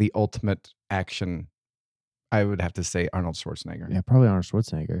think of the ultimate action, I would have to say Arnold Schwarzenegger. Yeah, probably Arnold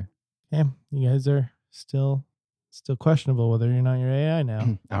Schwarzenegger. Yeah, you guys are still questionable whether you're not your AI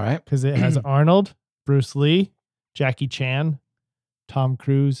now. All right. Because it has Arnold, Bruce Lee, Jackie Chan, Tom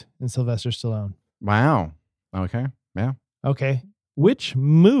Cruise, and Sylvester Stallone. Wow. Okay. Yeah. Okay. Which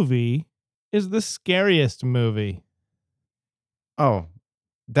movie is the scariest movie? Oh,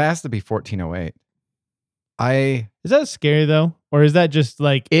 that has to be 1408. Is that scary though? Or is that just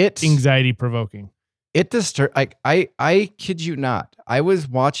like anxiety provoking? It disturbed. I kid you not. I was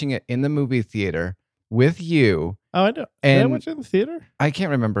watching it in the movie theater with you. Oh, I know. Did I watch it in the theater? I can't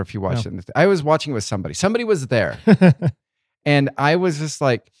remember if you watched it in the theater. I was watching it with somebody. Somebody was there. And I was just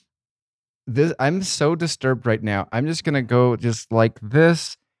like, I'm so disturbed right now. I'm just going to go just like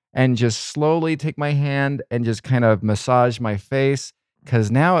this and just slowly take my hand and just kind of massage my face.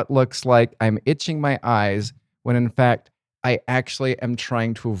 Because now it looks like I'm itching my eyes when in fact, I actually am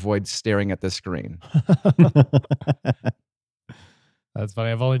trying to avoid staring at the screen. That's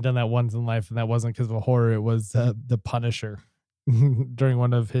funny. I've only done that once in life, and that wasn't because of a horror. It was The Punisher. During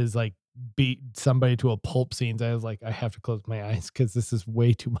one of his like beat somebody to a pulp scenes, I was like, I have to close my eyes because this is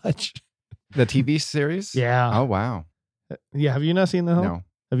way too much. The TV series? Yeah. Oh, wow. Yeah. Have you not seen the whole? No.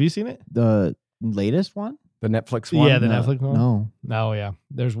 Have you seen it? The latest one? The Netflix one? Yeah, the Netflix one. No. Yeah.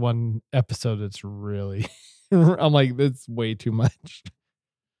 There's one episode that's really, I'm like, that's way too much.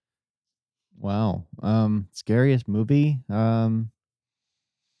 Wow. Scariest movie?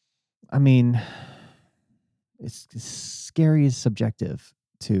 I mean, it's scary is subjective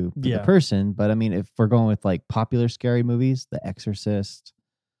to the person, but I mean, if we're going with like popular scary movies, The Exorcist,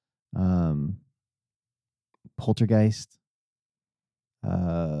 Poltergeist, I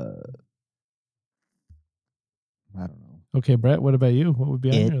don't know. Okay, Brett, what about you? What would be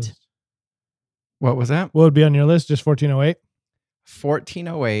on your list? What was that? What would be on your list? Just 1408?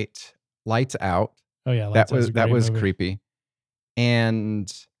 1408, Lights Out. Oh yeah, that was creepy.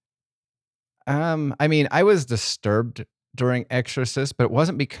 And I mean, I was disturbed during Exorcist, but it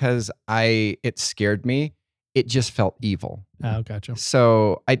wasn't because it scared me. It just felt evil. Oh, gotcha.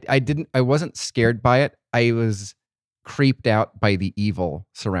 So I wasn't scared by it. I was creeped out by the evil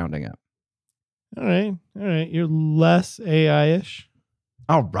surrounding it. All right. You're less AI-ish.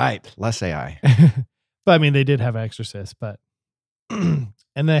 All right, less AI. But I mean, they did have Exorcist, but and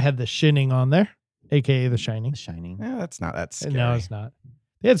they had The Shining on there, aka The Shining. The Shining. Yeah, that's not that scary. No, it's not.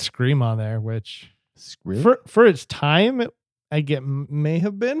 They had Scream on there, which really? for its time, I get may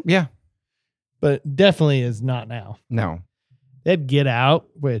have been. Yeah. but definitely is not now. No. They had Get Out,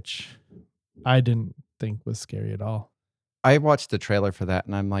 which I didn't think was scary at all. I watched the trailer for that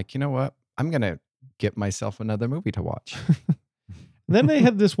and I'm like, you know what? I'm going to get myself another movie to watch. Then they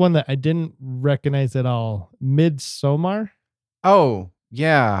had this one that I didn't recognize at all. Midsommar. Oh,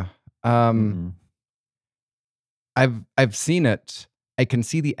 yeah. Mhm. I've seen it. I can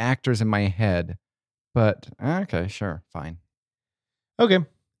see the actors in my head, but okay, sure, fine. Okay.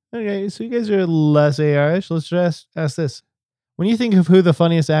 So you guys are less AI-ish. Let's just ask this. When you think of who the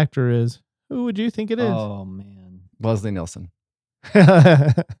funniest actor is, who would you think it is? Oh man, Leslie Nielsen.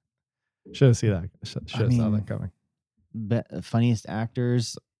 Should have seen that. Should I have saw mean- that coming. funniest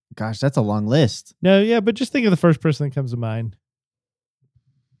actors. Gosh, that's a long list. No, yeah, but just think of the first person that comes to mind.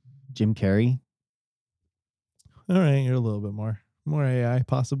 Jim Carrey. All right, you're a little bit more AI,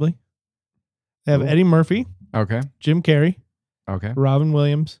 possibly. They have Cool. Eddie Murphy, Okay. Jim Carrey, Okay. Robin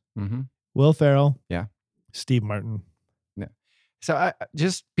Williams, Mm-hmm. Will Ferrell, Yeah. Steve Martin. So I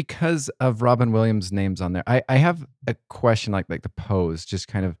just because of Robin Williams' names on there, I have a question like to pose, just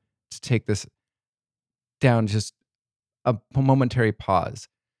kind of to take this down, just a momentary pause.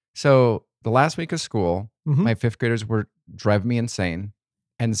 So the last week of school, Mhm. my fifth graders were driving me insane.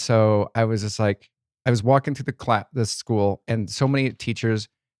 And so I was just like, I was walking through the school and so many teachers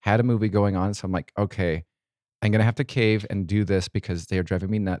had a movie going on. So I'm like, okay, I'm going to have to cave and do this because they are driving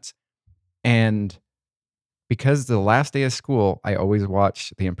me nuts. And because the last day of school, I always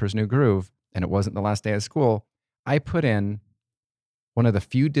watch The Emperor's New Groove, and it wasn't the last day of school, I put in one of the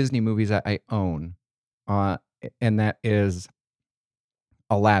few Disney movies that I own, and that is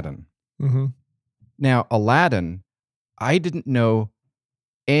Aladdin. Mm-hmm. Now, Aladdin, I didn't know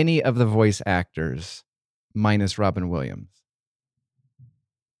any of the voice actors minus Robin Williams.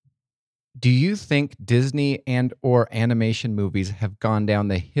 Do you think Disney and or animation movies have gone down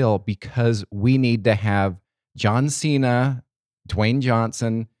the hill because we need to have John Cena, Dwayne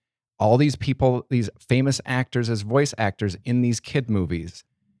Johnson, all these people, these famous actors as voice actors in these kid movies?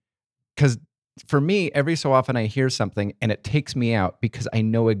 Because for me, every so often I hear something and it takes me out because I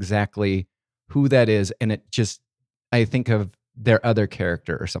know exactly who that is. And it just, I think of their other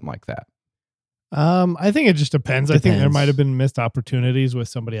character or something like that. I think it just depends. I think there Depends. might have been missed opportunities with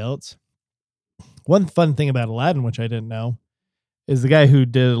somebody else. One fun thing about Aladdin, which I didn't know, is the guy who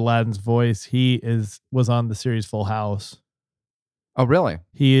did Aladdin's voice. Was on the series Full House. Oh, really?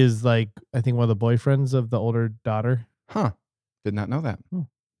 He is like, I think, one of the boyfriends of the older daughter. Huh. Did not know that.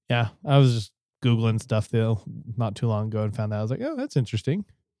 Yeah, I was just Googling stuff not too long ago and found that. I was like, oh, that's interesting.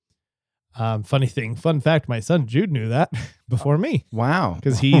 Fun fact, my son Jude knew that before me Wow.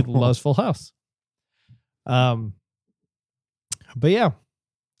 because he loves Full House. But yeah,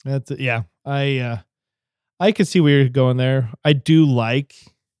 that's yeah. I could see where you're going there. I do like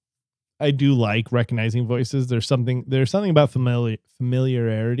recognizing voices. There's something about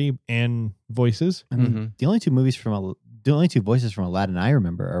familiarity and voices. I mean, Mhm. the only two voices from Aladdin I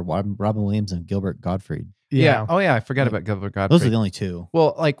remember are Robin Williams and Gilbert Gottfried. Yeah. Oh, yeah. I forgot about Gilbert Godfrey. Those are the only two.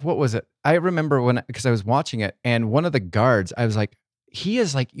 Well, like, what was it? I remember because I was watching it, and one of the guards, I was like, he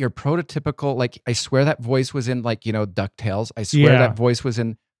is like your prototypical, like, I swear that voice was in, like, DuckTales. I swear Yeah. that voice was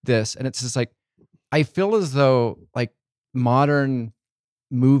in this. And it's just like, I feel as though, like, modern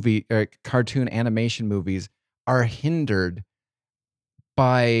movie or cartoon animation movies are hindered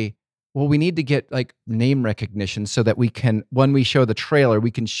by, well, we need to get, like, name recognition so that we can, when we show the trailer,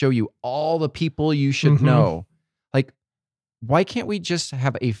 we can show you all the people you should Mhm. know. Like, why can't we just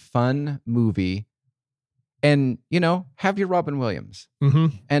have a fun movie and, have your Robin Williams Mm-hmm.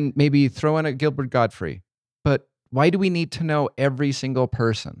 and maybe throw in a Gilbert Gottfried? But why do we need to know every single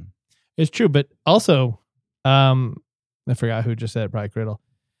person? It's true, but also, I forgot who just said it, probably Criddle,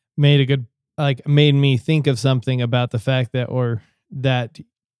 made me think of something about the fact that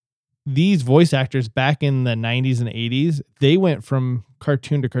these voice actors back in the 90s and 80s, they went from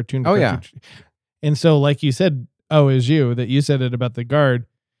cartoon to cartoon to Oh, cartoon. And so, like you said, you said it about the guard,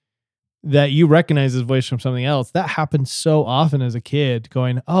 that you recognize his voice from something else. That happened so often as a kid,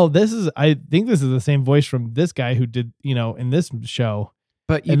 going, oh, I think this is the same voice from this guy who did, in this show.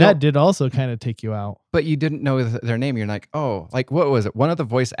 But That did also kind of take you out. But you didn't know their name. You're like, oh, like, what was it? One of the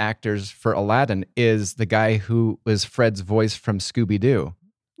voice actors for Aladdin is the guy who was Fred's voice from Scooby-Doo.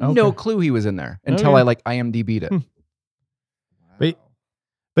 No Okay. clue he was in there until Okay. I IMDb'd it.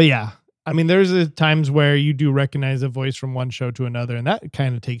 But yeah, I mean, there's times where you do recognize a voice from one show to another, and that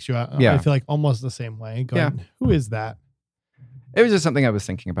kind of takes you out. Yeah. I feel like almost the same way. Going, who is that? It was just something I was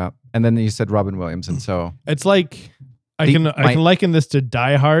thinking about. And then you said Robin Williams. And so, It's like I The- can my- liken this to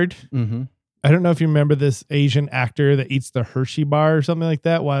Die Hard. mhm. I don't know if you remember this Asian actor that eats the Hershey bar or something like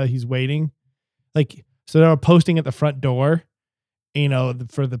that while he's waiting. like, so they're posting at the front door,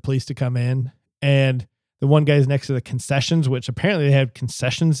 for the police to come in. And the one guy's next to the concessions, which apparently they have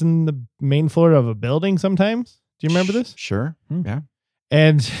concessions in the main floor of a building sometimes. Do you remember this? Sure. Yeah.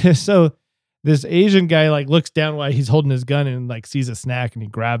 And so this Asian guy like looks down while he's holding his gun and like sees a snack and he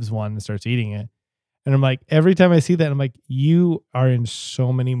grabs one and starts eating it. And I'm like, every time I see that, I'm like, you are in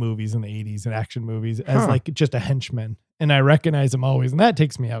so many movies in the 80s and action movies as like just a henchman. And I recognize him always. And that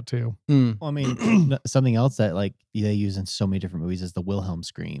takes me out too. Well, I mean, something else that like they use in so many different movies is the Wilhelm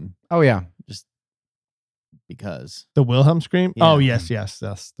scream. Oh, yeah. Just because. The Wilhelm scream? Yeah. Oh, yes.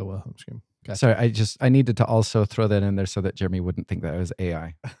 That's the Wilhelm scream. Gotcha. Sorry, I needed to also throw that in there so that Jeremy wouldn't think that it was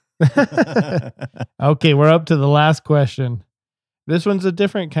AI. Okay, we're up to the last question. This one's a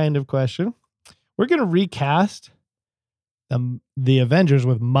different kind of question. We're going to recast the Avengers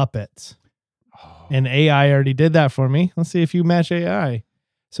with Muppets. And AI already did that for me. Let's see if you match AI.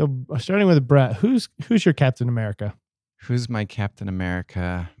 So starting with Brett, who's your Captain America? Who's my Captain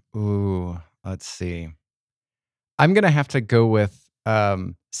America? Ooh, let's see. I'm going to have to go with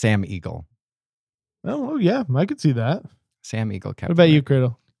Sam Eagle. Oh, yeah, I could see that. Sam Eagle, Captain What about you, America.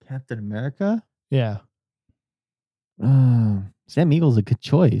 Criddle? Captain America? Yeah. Sam Eagle's a good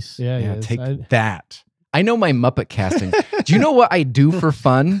choice. Yeah, Yeah, he is. take that. I know my Muppet casting. Do you know what I do for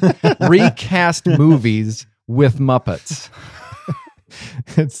fun? Recast movies with Muppets.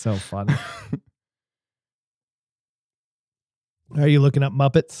 It's so funny. Are you looking up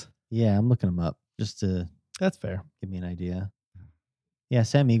Muppets? Yeah, I'm looking them up just to That's fair. give me an idea. Yeah,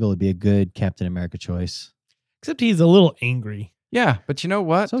 Sam Eagle would be a good Captain America choice. Except he's a little angry. Yeah, but you know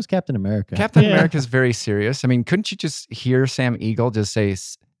what? So is Captain America. Captain Yeah. America is very serious. I mean, couldn't you just hear Sam Eagle just say,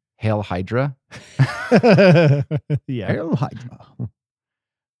 Hail Hydra? Yeah. Hail Hydra. All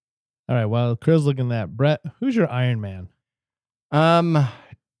right. While Criddle's looking at that, Brett, who's your Iron Man?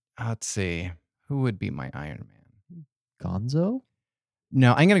 Let's see. Who would be my Iron Man? Gonzo?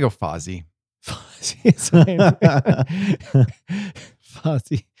 No, I'm going to go Fozzie. Fozzie's Iron Man.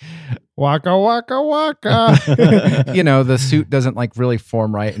 Fozzie. Waka, waka, waka. You know, the suit doesn't like really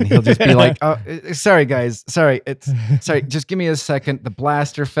form right, and he'll just be like, "Oh, sorry guys, sorry, just give me a second. The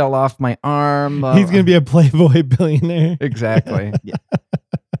blaster fell off my arm." He's going to be a Playboy billionaire. Exactly. Yeah.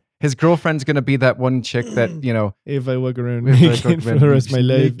 His girlfriend's gonna be that one chick that, you know, If I walk around if I naked go for the rest of my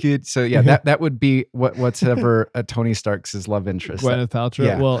life. naked. So yeah, that would be whatever Tony Stark's love interest. Gwyneth Paltrow.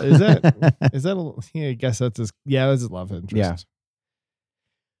 Yeah. Well, is that yeah, I guess that's that's his love interest. Yeah.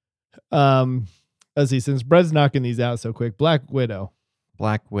 Let's see, since Brett's knocking these out so quick, Black Widow.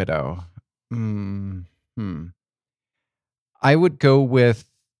 Black Widow. I would go with,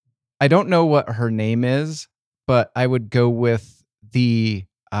 I don't know what her name is, but I would go with the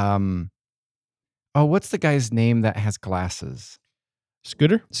what's the guy's name that has glasses?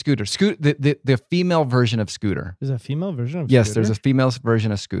 Scooter? Scooter. The female version of Scooter. There's a female version of Yes, Scooter? there's a female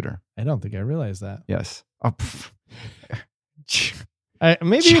version of Scooter. I don't think I realized that. Yes. Oh, pff.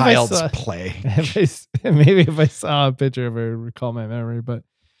 Maybe Child's if I saw, play. maybe if I saw a picture of her, recall my memory. But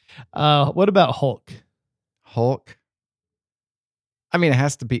what about Hulk? Hulk. I mean, it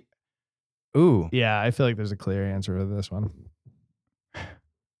has to be. Ooh. Yeah, I feel like there's a clear answer for this one.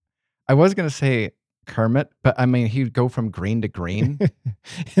 I was gonna say Kermit, but I mean, he'd go from green to green.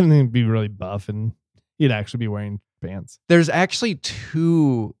 And then be really buff, and he'd actually be wearing pants. There's actually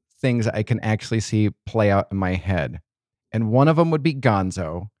two things I can actually see play out in my head. And one of them would be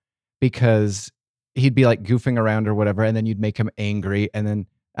Gonzo, because he'd be like goofing around or whatever, and then you'd make him angry. And then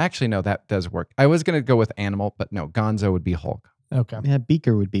actually, no, that does work. I was going to go with Animal, but no, Gonzo would be Hulk. Okay. Yeah,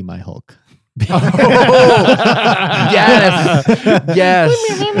 Beaker would be my Hulk. Yes. Yes.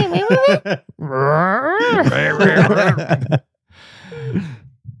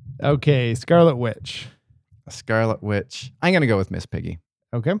 Okay, Scarlet Witch. Scarlet Witch. I'm going to go with Miss Piggy.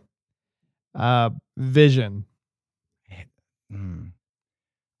 Okay. Vision. I'm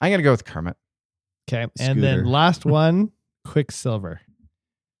going to go with Kermit. Okay. And then Scooter. last one, Quicksilver.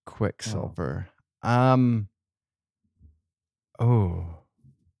 Quicksilver.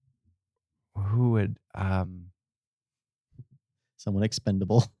 Who would Someone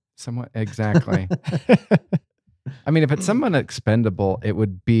expendable. somewhat exactly. I mean, if it's someone expendable, it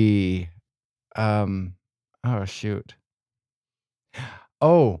would be the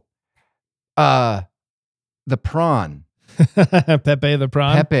prawn. Pepe the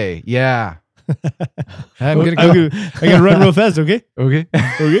Prawn. Pepe, yeah. I'm gonna run real fast, okay? Okay.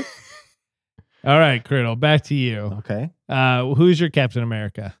 Okay. All right, Criddle, back to you. Okay. Who's your Captain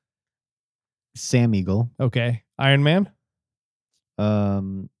America? Sam Eagle. Okay. Iron Man?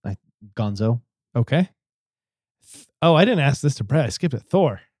 Gonzo. Okay. Oh, I didn't ask this to Brett. I skipped it.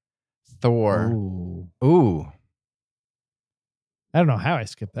 Thor. Thor. Ooh. I don't know how I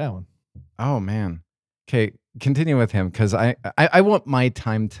skipped that one. Oh man. Okay, continue with him because I want my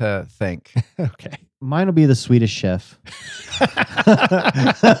time to think. Okay. Mine will be the Swedish Chef.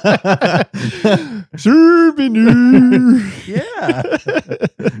 Yeah.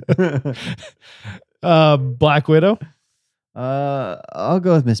 Black Widow. I'll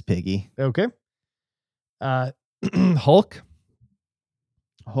go with Miss Piggy. Okay. Hulk.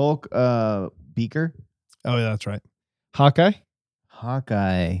 Hulk. Beaker. Oh, yeah, that's right. Hawkeye.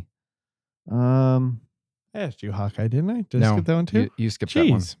 Hawkeye. I asked you Hawkeye, didn't I? Did I skip that one too? You skipped that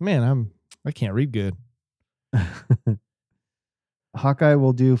one. Jeez, man, I can't read good. Hawkeye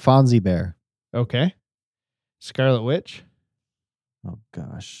will do Fonzie Bear. Okay. Scarlet Witch. Oh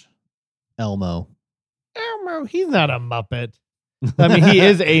gosh. Elmo. Elmo, he's not a Muppet. I mean, he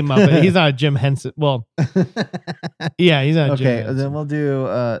is a Muppet. He's not a Jim Henson. Well, yeah, he's not. Okay, Jim Henson. then we'll do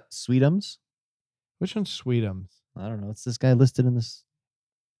Sweetums. Which one's Sweetums? I don't know. It's this guy listed in this.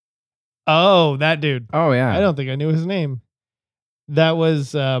 Oh, that dude. Oh yeah. I don't think I knew his name. That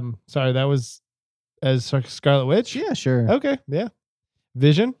was that was as Scarlet Witch? Yeah, sure. Okay, yeah.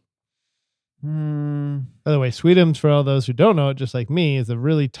 Vision. Hmm. By the way, Sweetums, for all those who don't know it, just like me, is a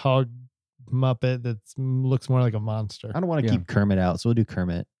really tall Muppet that looks more like a monster. I don't want to keep Kermit out, so we'll do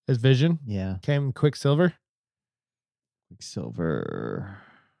Kermit. As Vision. Yeah. Came Quicksilver. Quicksilver.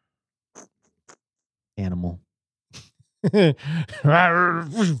 Animal.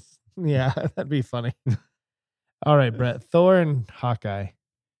 Yeah, that'd be funny. All right, Brett. Thor and Hawkeye.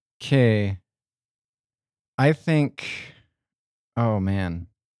 Okay. I think, oh man.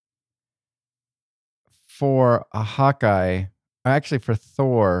 For a Hawkeye, actually for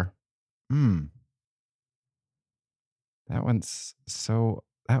Thor, that one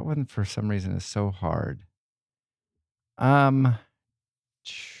for some reason is so hard. I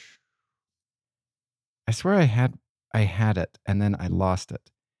swear I had it and then I lost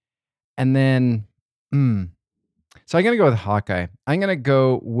it. And then, so I'm going to go with Hawkeye. I'm going to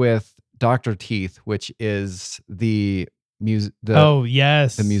go with Dr. Teeth, which is the oh,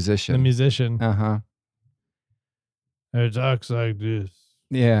 yes. the musician. The musician. Uh-huh. It talks like this.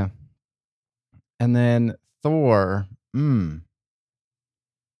 Yeah. And then Thor, I'm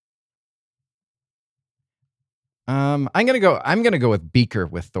going to go with Beaker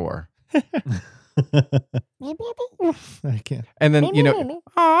with Thor. I can't. And then,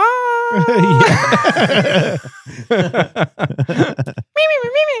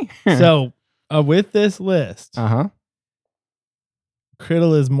 So, with this list, uh-huh.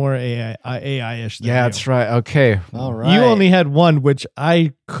 Criddle is more AI-ish than Yeah, you. that's right. Okay. All right. You only had one, which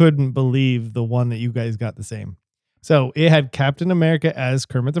I couldn't believe the one that you guys got the same. So, it had Captain America as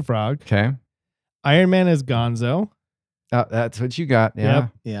Kermit the Frog. Okay. Iron Man as Gonzo. That's what you got. Yeah. Yep.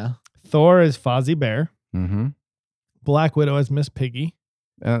 Yeah. Thor as Fozzie Bear. Mm-hmm. Black Widow as Miss Piggy.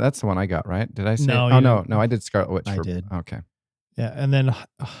 That's the one I got, right? Did I say? No, Oh, you no. didn't. No, I did Scarlet Witch. I did. Okay. Yeah, and then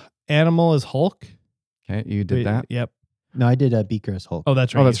Animal as Hulk. Okay, you did Wait, that? Yep. No, I did Beaker as Hulk. Oh,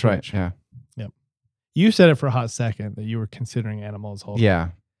 that's right. Oh, you that's right. switched. Yeah. Yep. You said it for a hot second that you were considering Animal as Hulk. Yeah.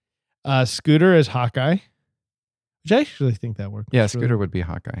 Scooter as Hawkeye, which I actually think that works. Yeah, really Scooter would be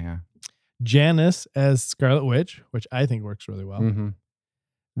Hawkeye, yeah. Janice as Scarlet Witch, which I think works really well. Mm-hmm.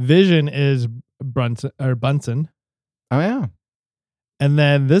 Vision is Bunsen. Oh, yeah. And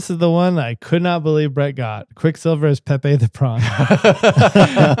then this is the one I could not believe Brett got. Quicksilver as Pepe the Prawn.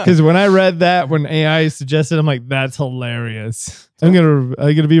 Because when I read that, when AI suggested, I'm like, that's hilarious. I'm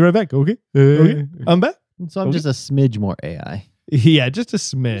gonna be right back. Okay. Okay. I'm back. So I'm just a smidge more AI. Yeah, just a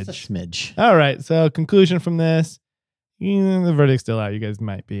smidge. Just a smidge. All right. So conclusion from this, the verdict's still out. You guys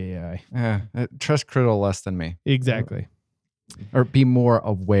might be AI. Yeah. Trust Criddle less than me. Exactly. Or be more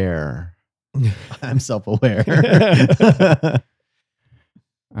aware. I'm self-aware.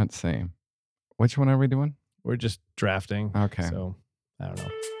 Let's see. Which one are we doing? We're just drafting. Okay. So I don't know.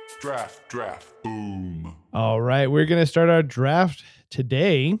 Draft, boom. All right. We're going to start our draft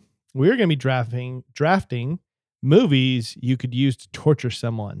today. We're going to be drafting movies you could use to torture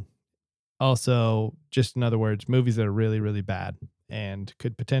someone. Also, just in other words, movies that are really, really bad and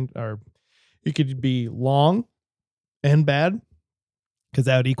could it could be long and bad because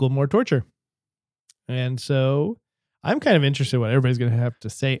that would equal more torture. And so I'm kind of interested in what everybody's going to have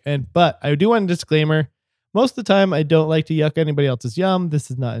to say. But I do want a disclaimer. Most of the time, I don't like to yuck anybody else's yum. This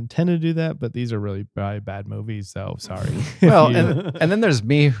is not intended to do that, but these are really bad movies. So sorry. Well, and then there's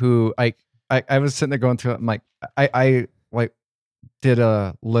me who I was sitting there going through it. I'm like, I like did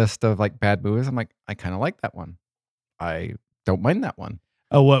a list of like bad movies. I'm like, I kind of like that one. I don't mind that one.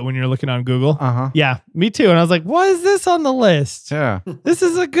 Oh, what? When you're looking on Google? Uh-huh. Yeah, me too. And I was like, why is this on the list? Yeah. This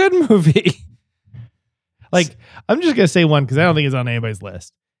is a good movie. Like, I'm just going to say one because I don't think it's on anybody's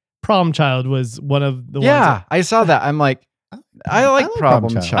list. Problem Child was one of the ones. Yeah, I saw that. I'm like, I like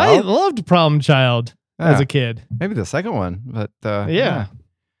Problem Child. I loved Problem Child as a kid. Maybe the second one, but yeah.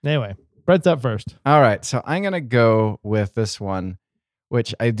 Anyway, Brett's up first. All right, so I'm going to go with this one,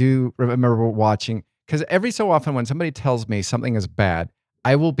 which I do remember watching, because every so often when somebody tells me something is bad,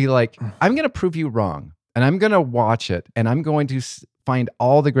 I will be like, I'm going to prove you wrong, and I'm going to watch it, and I'm going to find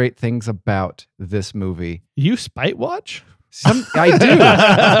all the great things about this movie. You spite watch? I do.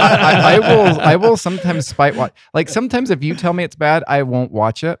 I will sometimes spite watch. Like sometimes if you tell me it's bad, I won't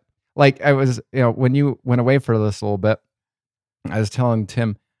watch it. Like I was, when you went away for this a little bit, I was telling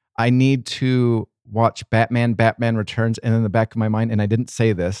Tim, I need to watch Batman Returns, and in the back of my mind, and I didn't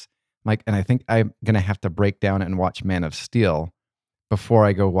say this, like, and I think I'm going to have to break down and watch Man of Steel before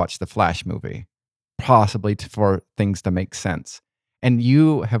I go watch the Flash movie, possibly for things to make sense. And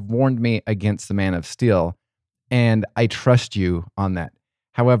you have warned me against the Man of Steel, and I trust you on that.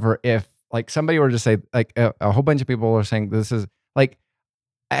 However, if like somebody were to say, like a whole bunch of people are saying this is like,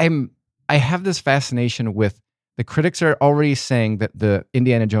 I have this fascination with the critics are already saying that the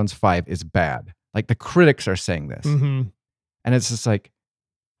Indiana Jones 5 is bad. Like the critics are saying this. Mm-hmm. And it's just like,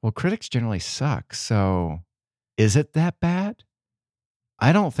 well, critics generally suck. So is it that bad?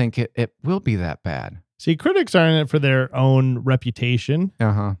 I don't think it will be that bad. See, critics are in it for their own reputation.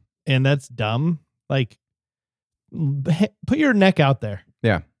 Uh-huh. And that's dumb. Like, put your neck out there.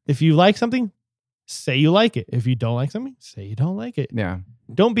 Yeah. If you like something, say you like it. If you don't like something, say you don't like it. Yeah.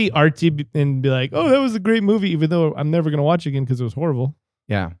 Don't be artsy and be like, oh, that was a great movie, even though I'm never going to watch it again because it was horrible.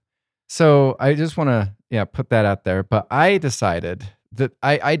 Yeah. So I just want to, put that out there. But I decided that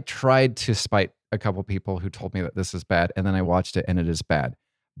I tried to spite a couple people who told me that this is bad, and then I watched it and it is bad.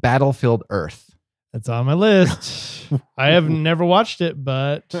 Battlefield Earth. That's on my list. I have never watched it,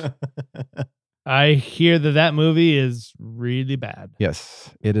 but I hear that movie is really bad. Yes,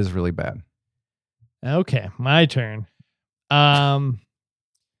 it is really bad. Okay, my turn.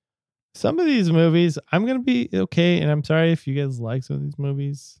 Some of these movies, I'm going to be okay, and I'm sorry if you guys like some of these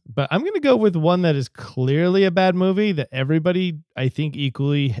movies, but I'm going to go with one that is clearly a bad movie that everybody, I think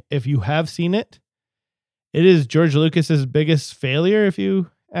equally, if you have seen it, it is George Lucas's biggest failure, if you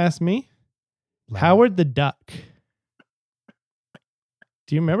ask me. Howard the Duck.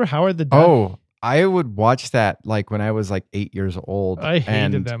 Do you remember Howard the Duck? Oh, I would watch that like when I was like 8 years old. I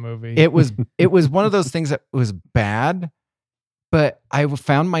hated that movie. It was one of those things that was bad, but I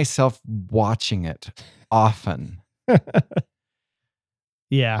found myself watching it often.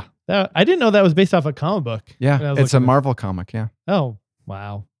 Yeah. I didn't know that was based off a comic book. Yeah, it's a Marvel comic, yeah. Oh,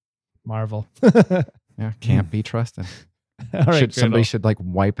 wow. Marvel. Yeah, can't be trusted. All right, somebody should like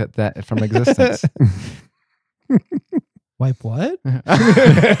wipe that from existence. Wipe what?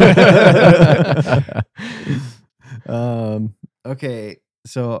 Okay,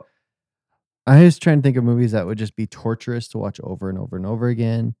 so I was trying to think of movies that would just be torturous to watch over and over and over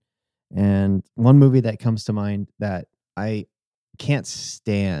again. And one movie that comes to mind that I can't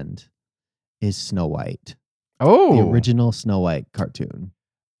stand is Snow White. Oh, the original Snow White cartoon.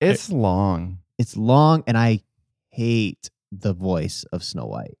 It's long. It's long, and I hate the voice of Snow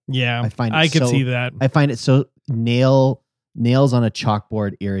White. Yeah, I could see that. I find it so nails on a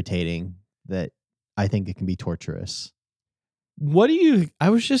chalkboard irritating that I think it can be torturous. I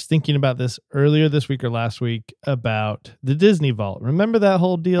was just thinking about this earlier this week or last week about the Disney Vault. Remember that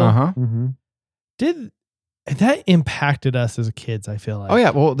whole deal? Uh-huh. Mm-hmm. That impacted us as kids, I feel like. Oh yeah,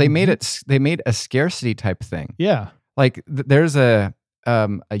 well they made a scarcity type thing. Yeah. Like there's a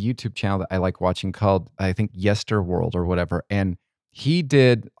YouTube channel that I like watching called, I think, Yesterworld or whatever, and he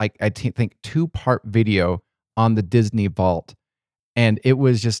did like I think 2-part video on the Disney Vault, and it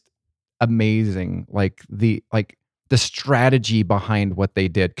was just amazing. Like the strategy behind what they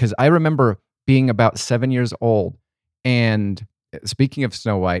did, because I remember being about 7 years old, and speaking of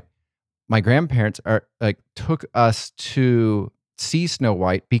Snow White, my grandparents took us to see Snow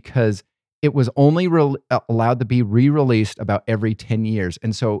White because it was only allowed to be re-released about every 10 years.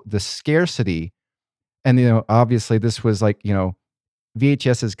 And so the scarcity, and obviously this was like,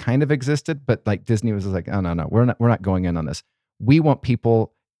 VHSs kind of existed, but like Disney was like, oh no, we're not going in on this. We want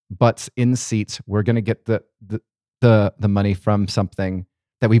people butts in seats. We're going to get the money from something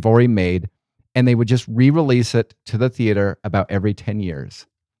that we've already made. And they would just re-release it to the theater about every 10 years.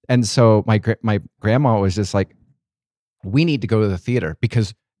 And so my grandma was just like, we need to go to the theater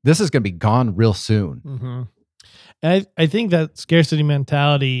because this is going to be gone real soon. Mm-hmm. And I think that scarcity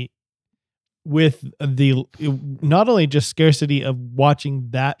mentality with the not only just scarcity of watching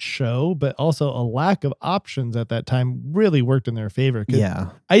that show, but also a lack of options at that time really worked in their favor. Yeah.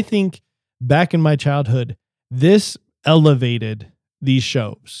 I think back in my childhood, this elevated these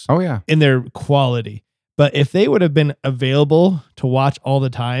shows Oh yeah. in their quality. But if they would have been available to watch all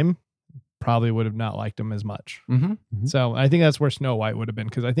the time, probably would have not liked them as much. Mm-hmm. So I think that's where Snow White would have been,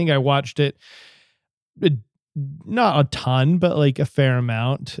 because I think I watched it not a ton, but like a fair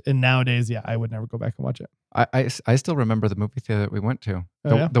amount. And nowadays, yeah, I would never go back and watch it. I still remember the movie theater that we went to.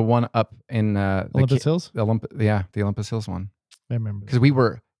 Oh, yeah? The one up in Olympus Hills? the Olympus Hills one. I remember. Because we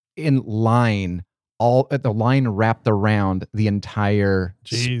were in line, the line wrapped around the entire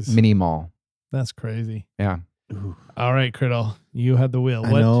Jeez. mini mall. That's crazy. Yeah. Ooh. All right, Criddle, you had the wheel.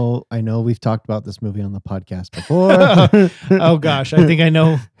 What? I know we've talked about this movie on the podcast before. Oh gosh, I think I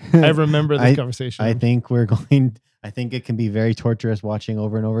know. I remember this conversation. I think it can be very torturous watching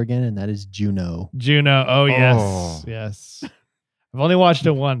over and over again, and that is Juno. Juno. Oh yes. Oh. Yes. I've only watched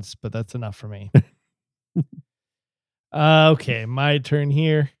it once, but that's enough for me. Okay, my turn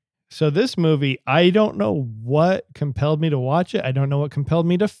here. So this movie, I don't know what compelled me to watch it. I don't know what compelled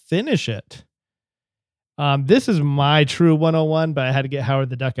me to finish it. This is my true 101, but I had to get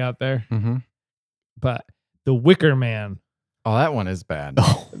Howard the Duck out there. Mm-hmm. But The Wicker Man. Oh, that one is bad.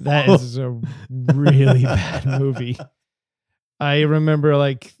 That is a really bad movie. I remember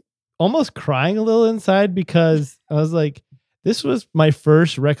like almost crying a little inside, because I was like, this was my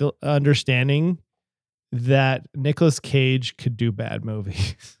first understanding that Nicolas Cage could do bad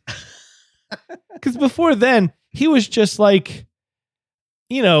movies. Because before then, he was just like,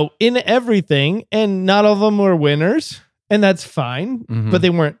 in everything, and not all of them were winners, and that's fine, Mm-hmm. but they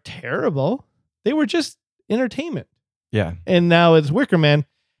weren't terrible. They were just entertainment. Yeah. And now it's Wicker Man.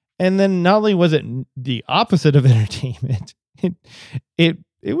 And then not only was it the opposite of entertainment, it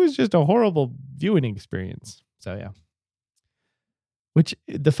was just a horrible viewing experience. So yeah. Which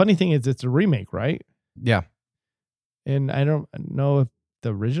the funny thing is, it's a remake, right? Yeah. And I don't know if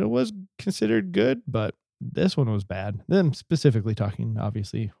the original was considered good, but this one was bad. Them specifically talking,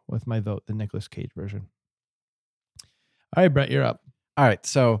 obviously, with my vote, the Nicolas Cage version. All right, Brett, you're up. All right.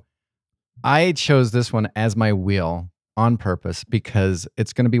 So I chose this one as my wheel on purpose, because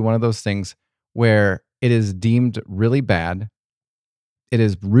it's going to be one of those things where it is deemed really bad. It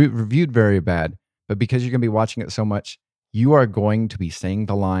is reviewed very bad, but because you're going to be watching it so much, you are going to be saying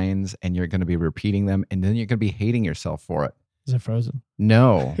the lines and you're going to be repeating them, and then you're going to be hating yourself for it. Is it Frozen?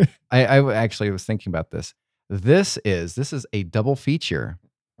 No, I actually was thinking about this. This is a double feature.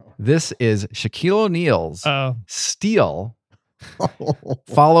 This is Shaquille O'Neal's Steel,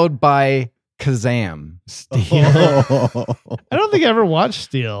 followed by Kazam. Steel. I don't think I ever watched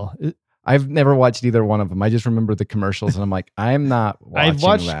Steel. I've never watched either one of them. I just remember the commercials, and I'm like, I'm not watching I've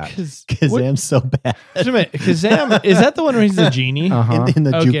watched that. Kazam's so bad. Wait a minute. Kazam, is that the one where he's a genie? Uh-huh. In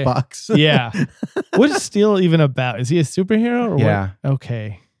the Okay. jukebox. Yeah. What is Steel even about? Is he a superhero? Or Yeah. What?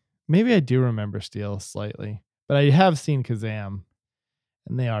 Okay. Maybe I do remember Steel slightly, but I have seen Kazam,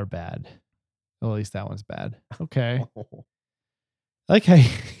 and they are bad. Well, at least that one's bad. Okay. I like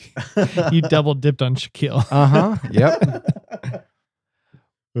how you double dipped on Shaquille. Uh-huh. Yep.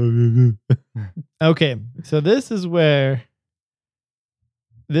 Okay, so this is where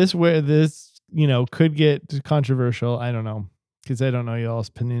this could get controversial. I don't know, because I don't know y'all's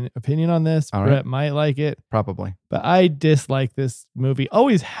opinion on this. All Brett right. might like it, Probably. but I dislike this movie.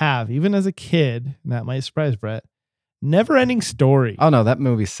 Always have, even as a kid. And that might surprise Brett. Never Ending Story. Oh no, that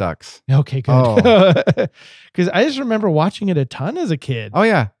movie sucks. Okay, good. Because I just remember watching it a ton as a kid. Oh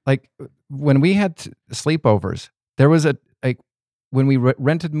yeah, like when we had sleepovers, there was when we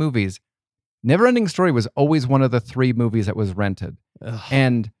rented movies, Never Ending Story was always one of the 3 movies that was rented. Ugh.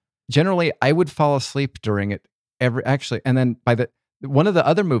 And generally I would fall asleep during it and then one of the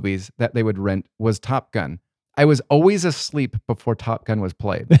other movies that they would rent was Top Gun. I was always asleep before Top Gun was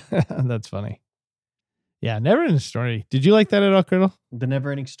played. That's funny. Yeah, Never Ending Story. Did you like that at all, Colonel? The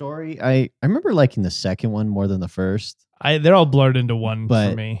Never-Ending Story. I remember liking the second one more than the first. They're all blurred into one But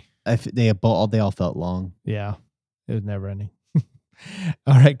for me. They all felt long. Yeah, it was never ending.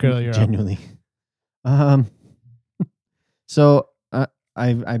 All right, Colonel, you're up. Genuinely. So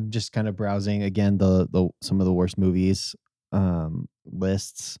I'm just kind of browsing again the some of the worst movies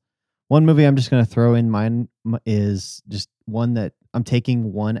lists. One movie I'm just gonna throw in mine is just one that I'm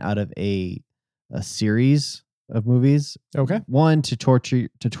taking one out of a series of movies. Okay. One to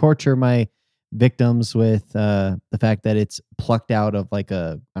torture my victims with the fact that it's plucked out of like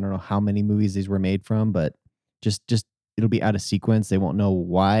I don't know how many movies these were made from, but just it'll be out of sequence. They won't know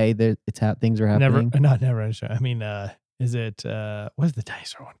why things are happening. Never Ending Story. I mean, is it what is the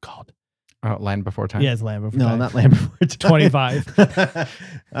dinosaur one called? Oh, Land Before Time. Yeah, it's Land Before No, Time. not Land Before Time. 25. I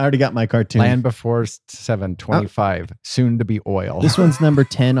already got my cartoon. Land Before 725. Soon to be oil. This one's number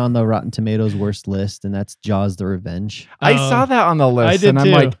 10 on the Rotten Tomatoes worst list, and that's Jaws: The Revenge. I saw that on the list, I did and I'm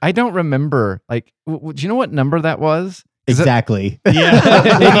too. like, I don't remember. Like, do you know what number that was? Is it- Exactly.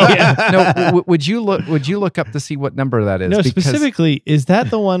 Yeah. No, would you look up to see what number that is? No, specifically, is that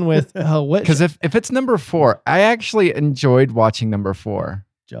the one with what? Because if it's number 4, I actually enjoyed watching number 4.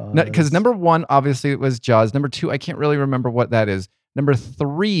 Jaws. Because number 1, obviously, it was Jaws. Number 2, I can't really remember what that is. Number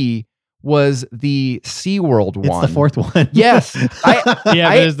 3 was the SeaWorld one. It's the fourth one. Yes.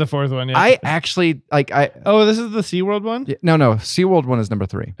 Yeah, it is the fourth one. Yeah. I actually Oh, this is the SeaWorld one? no, SeaWorld one is number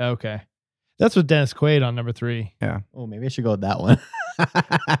 3. Okay. That's with Dennis Quaid on number 3. Oh, maybe I should go with that one.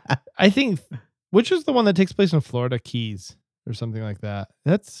 I think, which is the one that takes place in Florida Keys or something like that?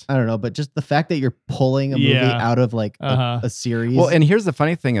 That's I don't know, but just the fact that you're pulling a movie Yeah. out of like Uh-huh. a series. Well, and here's the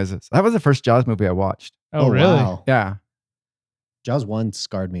funny thing is that was the first Jaws movie I watched. oh, really? Wow. Yeah. Jaws 1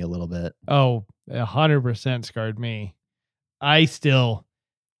 scarred me a little bit. Oh, 100% scarred me. I still.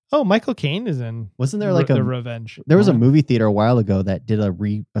 Oh, Michael Caine is in. Wasn't there like The a Revenge? there was a What? movie theater a while ago that did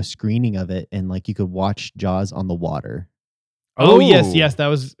a screening of it, and like you could watch Jaws on the water. Oh, yes, that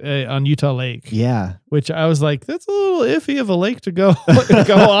was on Utah Lake. Yeah. Which I was like, that's a little iffy of a lake to go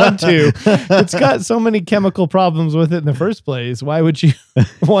on to. It's got so many chemical problems with it in the first place. Why would you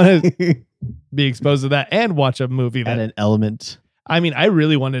want to be exposed to that and watch a movie At that? an element. I mean, I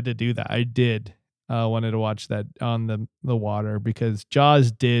really wanted to do that. I did wanted to watch that on the water because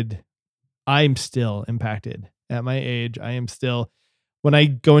Jaws did. I'm still impacted at my age. I am still, when I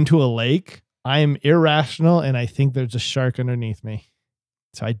go into a lake, I am irrational and I think there's a shark underneath me.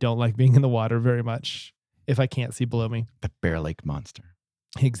 So I don't like being in the water very much if I can't see below me. The Bear Lake Monster.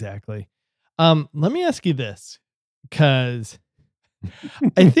 Exactly. Let me ask you this, because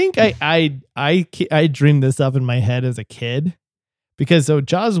I think I dreamed this up in my head as a kid. Because so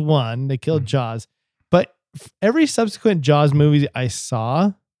Jaws 1, they killed Jaws, but every subsequent Jaws movie I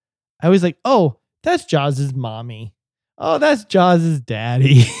saw, I was like, oh, that's Jaws' mommy. Oh, that's Jaws'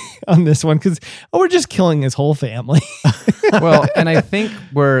 daddy on this one. Because we're just killing his whole family. Well, and I think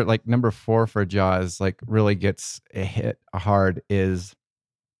where like number 4 for Jaws like really gets a hit hard is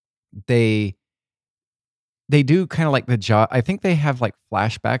they do kind of like the Jaws. I think they have like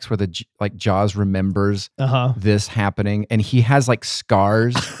flashbacks where like Jaws remembers this happening, and he has like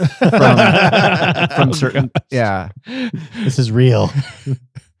scars from certain. Gosh. Yeah, This is real.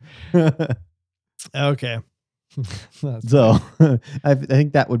 Okay. So I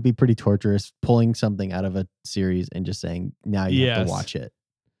think that would be pretty torturous, pulling something out of a series and just saying, now you have Yes. to watch it.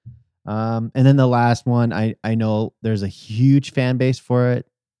 And then the last one, I know there's a huge fan base for it,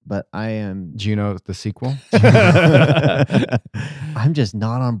 but I am do you know the sequel? I'm just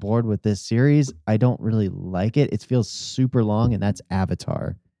not on board with this series. I don't really like it. It feels super long, and that's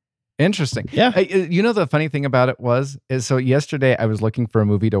Avatar. Interesting. Yeah. You know, the funny thing about it is so yesterday I was looking for a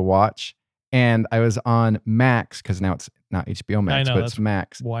movie to watch, and I was on Max, because now it's not HBO Max, know, but it's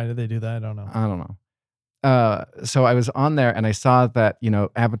Max. Why did they do that? I don't know. I don't know. So I was on there and I saw that,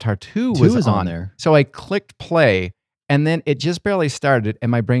 Avatar 2 Two was is on on there. So I clicked play, and then it just barely started, and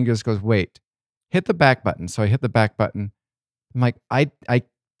my brain just goes, wait, hit the back button. So I hit the back button. I'm like, I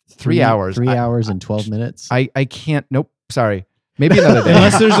 3 hours. 3 hours and 12 minutes. I can't. Nope. Sorry. Maybe another day.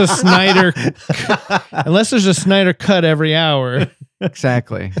 Unless there's a Snyder cut every hour.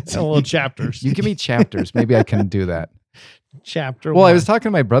 Exactly. It's a little chapters. You give me chapters. Maybe I can do that. Chapter Well, I one. was talking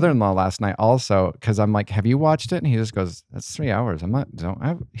to my brother-in-law last night also, because I'm like, have you watched it? And he just goes, that's 3 hours. He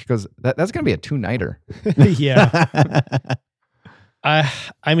goes, that's going to be a 2-nighter. Yeah.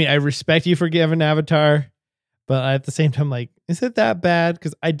 I mean, I respect you for giving Avatar, but at the same time, like, is it that bad?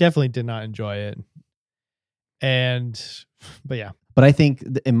 Because I definitely did not enjoy it. But yeah. But I think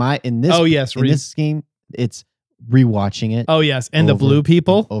in this scheme, it's rewatching it. Oh yes, and the Over- blue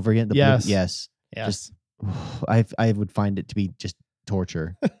people. over again. Yes. Yes. Yes. Just I would find it to be just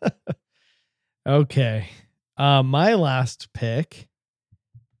torture. Okay. My last pick.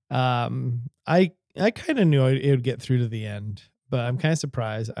 I kind of knew it would get through to the end, but I'm kind of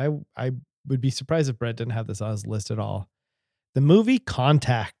surprised. I would be surprised if Brett didn't have this on his list at all. The movie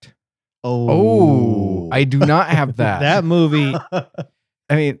Contact. Oh, I do not have that. That movie.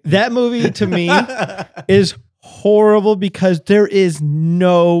 I mean, That movie to me is horrible because there is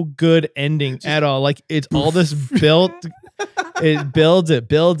no good ending at all. Like, it's all this built. It builds,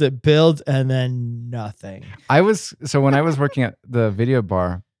 and then nothing. when I was working at the video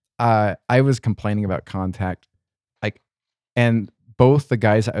bar, I was complaining about Contact, and both the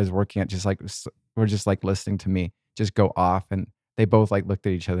guys I was working at were just like listening to me just go off, and they both like looked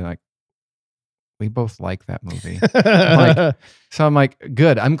at each other like, we both like that movie. So I'm like,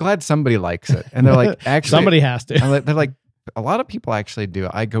 good. I'm glad somebody likes it. And they're like, actually, somebody has to. they're like, a lot of people actually do.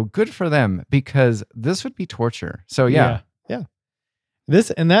 I go, good for them, because this would be torture. So yeah.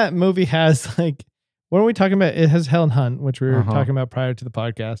 This and that movie has like, what are we talking about? It has Helen Hunt, which we were talking about prior to the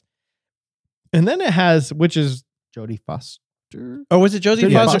podcast. And then it has, which is Jodie Foster. Oh, was it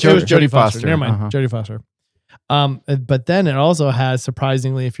Jodie Foster? It was Jodie Foster. Never mind. Jodie Foster. But then it also has,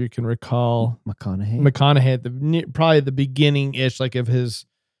 surprisingly, if you can recall, McConaughey at probably the beginning ish, like of his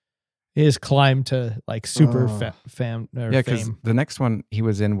climb to like super fame. Because the next one he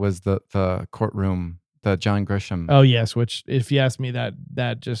was in was the courtroom, the John Grisham. Oh yes, which if you ask me,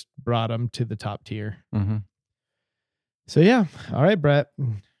 that just brought him to the top tier. Mm-hmm. So yeah, all right, Brett.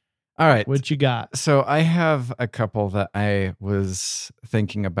 All right, what you got? So I have a couple that I was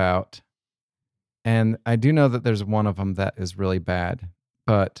thinking about. And I do know that there's one of them that is really bad,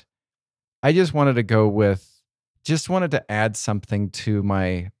 but I just wanted to add something to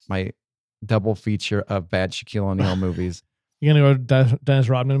my double feature of bad Shaquille O'Neal movies. You gonna go Dennis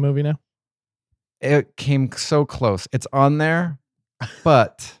Rodman movie now? It came so close. It's on there,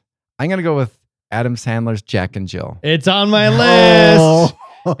 but I'm gonna go with Adam Sandler's Jack and Jill. It's on my list.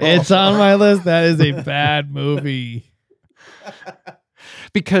 It's on my list. That is a bad movie.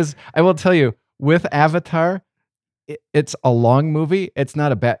 Because I will tell you, with Avatar, it's a long movie. It's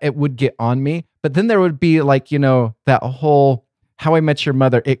not it would get on me. But then there would be like, that whole How I Met Your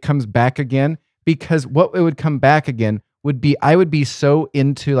Mother, it comes back again. Because what it would come back again would be, I would be so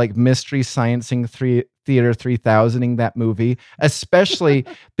into like Mystery Sciencing Theater 3000ing that movie, especially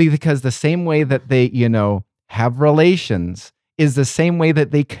because the same way that they, have relations is the same way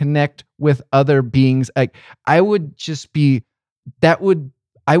that they connect with other beings. Like I would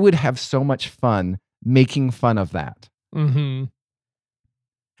have so much fun making fun of that. Mm-hmm.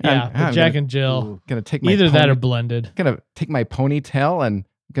 Yeah, Jack and Jill. Gonna take either that or blended. Gonna take my ponytail and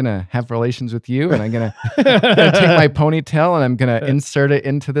gonna have relations with you, and I'm gonna take my ponytail and I'm gonna insert it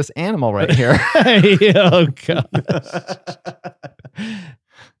into this animal right here. Oh gosh.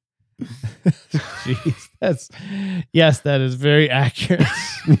 Jeez, that is very accurate.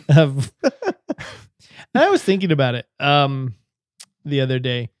 And I was thinking about it the other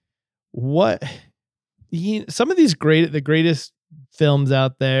day. Some of these the greatest films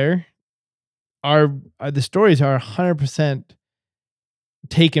out there are the stories are 100%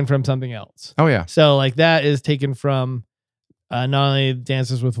 taken from something else. Oh yeah. So like that is taken from not only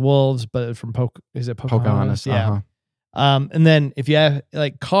Dances with Wolves, but from Pocahontas? Yeah. And then if you have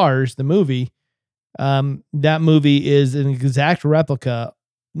like Cars, the movie, that movie is an exact replica,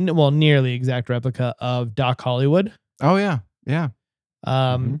 nearly exact replica of Doc Hollywood. Oh yeah. Yeah.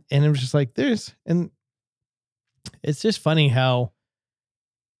 And it was just like and it's just funny how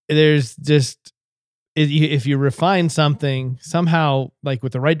there's just if you refine something somehow, like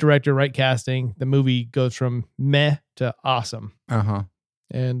with the right director, right casting, the movie goes from meh to awesome.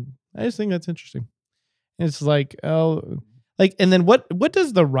 And I just think that's interesting. And it's like, and then what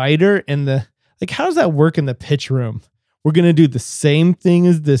does the writer and how does that work in the pitch room? We're going to do the same thing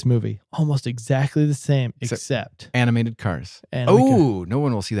as this movie. Almost exactly the same, except animated cars. No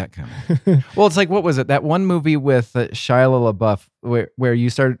one will see that coming. Well, it's like, what was it? That one movie with Shia LaBeouf where you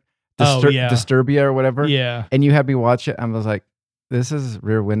started Disturbia or whatever. Yeah. And you had me watch it. I was like, this is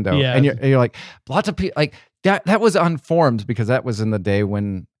Rear Window. Yeah. And you're like, lots of people, like that was on forums, because that was in the day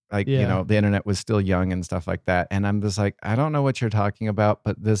when the internet was still young and stuff like that. And I'm just like, I don't know what you're talking about,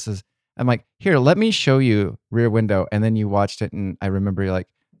 but I'm like, here, let me show you Rear Window. And then you watched it, and I remember you're like,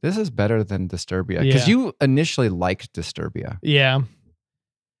 this is better than Disturbia. Because you initially liked Disturbia. Yeah.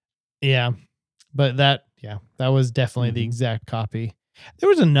 Yeah. But that was definitely the exact copy. There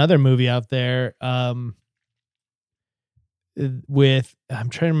was another movie out there with, I'm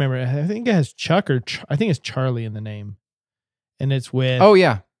trying to remember, I think it has Chuck I think it's Charlie in the name. And it's with... Oh,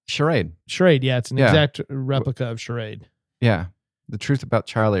 yeah. Charade. Charade, yeah. It's an exact replica of Charade. Yeah. The Truth About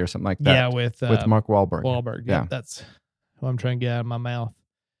Charlie or something like that. Yeah, with Mark Wahlberg. Yeah, that's what I'm trying to get out of my mouth.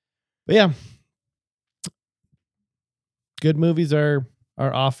 But yeah, good movies are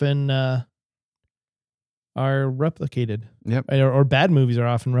often are replicated. Yep. Or bad movies are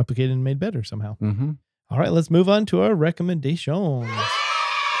often replicated and made better somehow. Mm-hmm. All right, let's move on to our recommendations.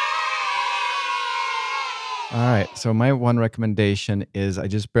 All right, so my one recommendation is I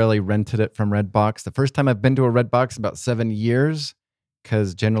just barely rented it from Redbox. The first time I've been to a Redbox in about 7 years,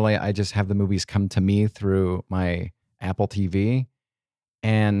 because generally I just have the movies come to me through my Apple TV.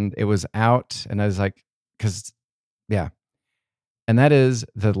 And it was out, and I was like, and that is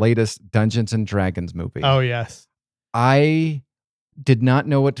the latest Dungeons and Dragons movie. Oh, yes. I did not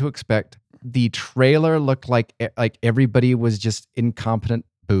know what to expect. the trailer looked like everybody was just incompetent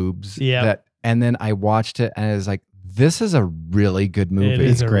boobs. Yeah. And then I watched it and I was like, this is a really good movie. It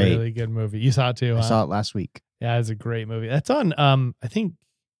is a great. really good movie. You saw it too, I huh? saw it last week. Yeah, it's a great movie. That's on, I think,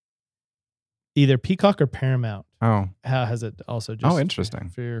 either Peacock or Paramount. Oh. Has it also just interesting.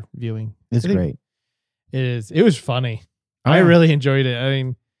 for your viewing. It's great. It is. It was funny. Oh, I yeah. really enjoyed it. I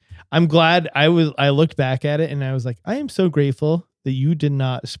mean, I'm glad I looked back at it and I was like, I am so grateful that you did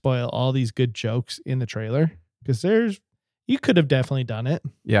not spoil all these good jokes in the trailer, because you could have definitely done it.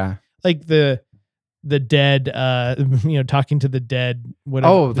 Yeah. Like the dead, talking to the dead.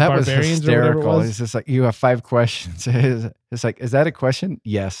 Whatever. Oh, that was barbarians hysterical. Or whatever it It's just like, you have 5 questions. It's like, is that a question?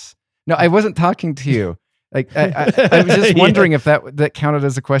 Yes. No, I wasn't talking to you. Like I was just wondering if that counted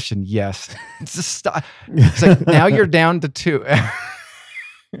as a question. Yes. It's just stop. It's like, now you're down to 2.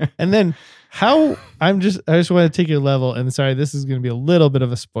 And then I just want to take your level, and sorry, this is going to be a little bit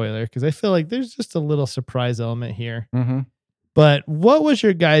of a spoiler because I feel like there's just a little surprise element here. Mm-hmm. But what was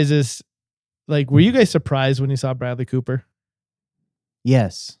your guys's, like, were you guys surprised when you saw Bradley Cooper?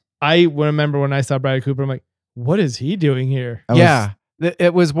 Yes. I remember when I saw Bradley Cooper, I'm like, what is he doing here? Yeah.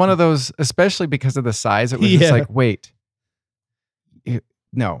 It was one of those, especially because of the size. It was just like, wait,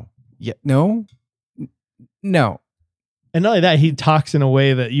 no, yeah, no. And not only that, he talks in a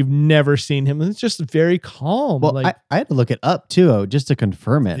way that you've never seen him. It's just very calm. Well, like, I had to look it up too, just to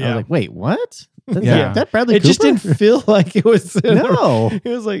confirm it. I Yeah. was like, wait, what? Yeah. That Bradley it Cooper? just didn't feel like it was. No. It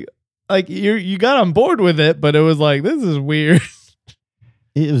was like you got on board with it, but it was like, this is weird.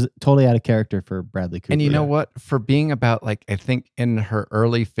 It was totally out of character for Bradley Cooper. And you know what? For being about, like, I think in her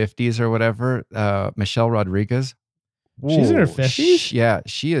early 50s or whatever, Michelle Rodriguez. She's in her 50s? Yeah,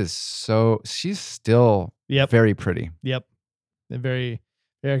 she's still Yep. very pretty. Yep. They're very,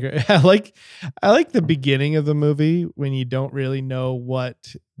 very good. I like the beginning of the movie when you don't really know what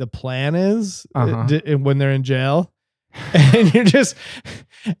the plan is when they're in jail. And he's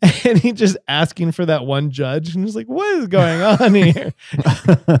just asking for that one judge, and he's like, what is going on here?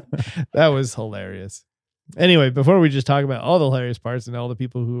 That was hilarious. Anyway, before we just talk about all the hilarious parts and all the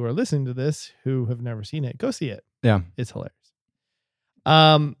people who are listening to this who have never seen it, go see it. Yeah. It's hilarious.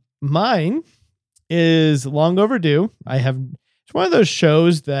 Mine is long overdue. It's one of those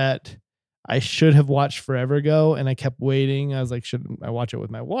shows that I should have watched forever ago, and I kept waiting. I was like, should I watch it with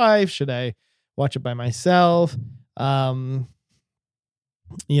my wife? Should I watch it by myself? And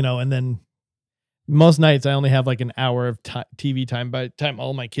then most nights I only have like an hour of TV time by the time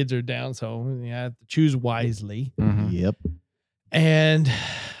all my kids are down. So I have to choose wisely. Mm-hmm. Yep. And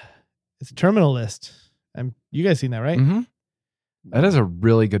it's Terminal List. You guys seen that, right? Mm-hmm. That is a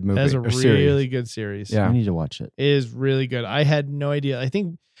really good movie. That is a or series. really good series. Yeah. I need to watch it. It is really good. I had no idea. I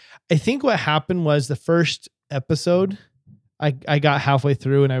think what happened was the first episode, I got halfway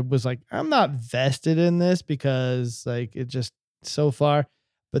through and I was like, I'm not vested in this because like it just so far.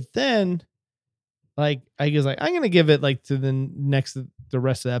 But then like I was like, I'm gonna give it like to the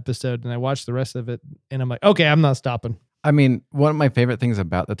rest of the episode, and I watched the rest of it and I'm like, okay, I'm not stopping. I mean, one of my favorite things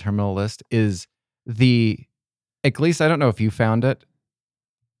about the Terminal List is at least I don't know if you found it,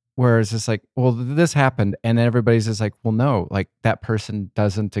 where it's just like, well, this happened, and then everybody's just like, well, no, like that person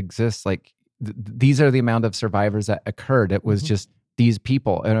doesn't exist. Like these are the amount of survivors that occurred. It was just these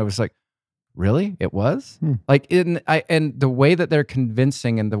people, and I was like, really? It was like and the way that they're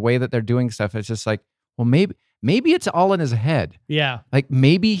convincing and the way that they're doing stuff, it's just like, well, maybe it's all in his head. Yeah, like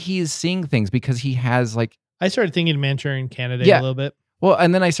maybe he's seeing things because he has like. I started thinking Manchurian Candidate a little bit. Well,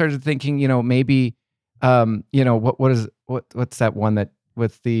 and then I started thinking, maybe, what's that one that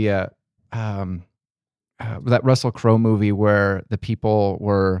with the that Russell Crowe movie where the people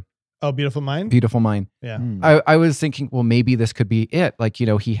were. Oh, Beautiful Mind? Beautiful Mind. Yeah. I was thinking, well, maybe this could be it. Like,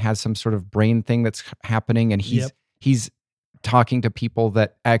 he has some sort of brain thing that's happening, and he's talking to people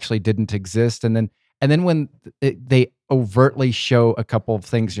that actually didn't exist. And then when they overtly show a couple of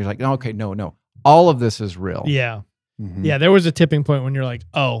things, you're like, okay, no. All of this is real. Yeah. Mm-hmm. Yeah, there was a tipping point when you're like,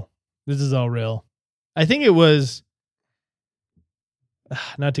 oh, this is all real. I think it was,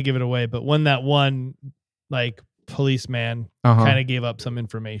 not to give it away, but when that one, like, policeman kind of gave up some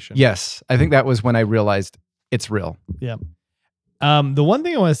information. Yes. I think that was when I realized it's real. Yeah. The one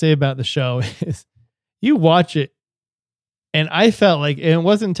thing I want to say about the show is you watch it, and I felt like, and it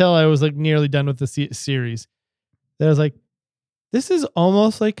wasn't until I was like nearly done with the series that I was like, this is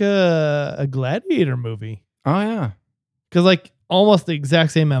almost like a Gladiator movie. Oh, yeah. Because like almost the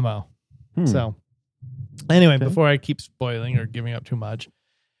exact same MO. So anyway, before I keep spoiling or giving up too much,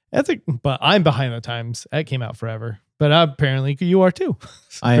 but I'm behind the times. That came out forever. But apparently you are too.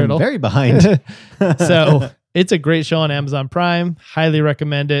 I am very behind. So it's a great show on Amazon Prime. Highly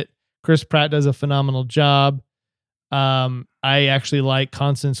recommend it. Chris Pratt does a phenomenal job. I actually like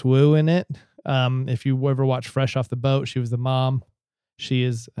Constance Wu in it. If you ever watch Fresh Off the Boat, she was the mom. She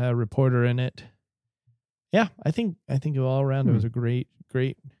is a reporter in it. Yeah, I think all around it was a great.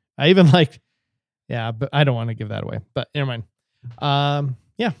 I even liked, but I don't want to give that away. But never mind.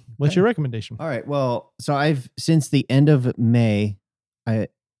 What's your recommendation? All right. Well, so since the end of May,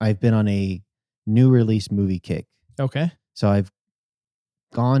 I've been on a new release movie kick. Okay. So I've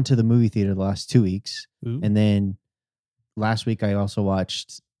gone to the movie theater the last 2 weeks, and then last week I also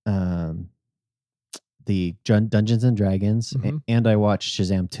watched the Dungeons and Dragons, and I watched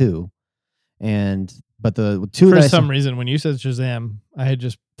Shazam 2. But the two for some reason, when you said Shazam, I had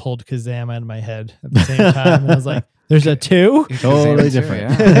just pulled Kazam out of my head at the same time. And I was like, "There's a 2? Totally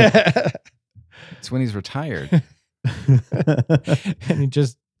different." Yeah. It's when he's retired, and he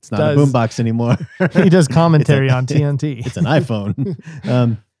just it's not a boombox anymore. He does commentary on TNT. It's an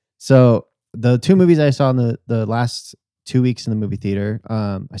iPhone. So the 2 movies I saw in the last 2 weeks in the movie theater,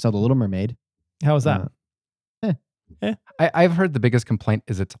 I saw The Little Mermaid. How was that? I've heard the biggest complaint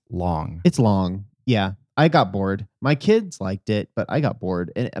is it's long. It's long. Yeah, I got bored. My kids liked it, but I got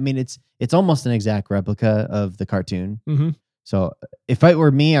bored. And I mean, it's almost an exact replica of the cartoon. Mm-hmm. So if it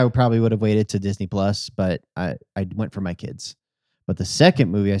were me, I probably would have waited to Disney Plus, but I went for my kids. But the second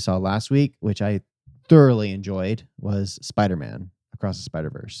movie I saw last week, which I thoroughly enjoyed, was Spider-Man Across the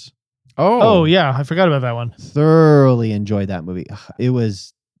Spider-Verse. Oh yeah, I forgot about that one. Thoroughly enjoyed that movie. It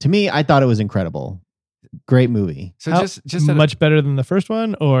was, to me, I thought it was incredible. Great movie. So just much better than the first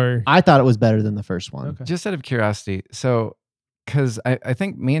one, or I thought it was better than the first one. Okay. Just out of curiosity, so because I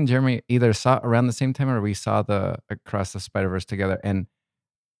think me and Jeremy either saw it around the same time or we saw the Across the Spider-Verse together, and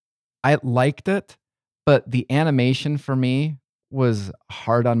I liked it, but the animation for me was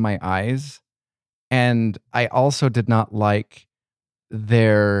hard on my eyes, and I also did not like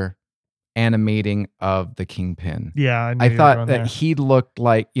their animating of the Kingpin. Yeah, I thought that he looked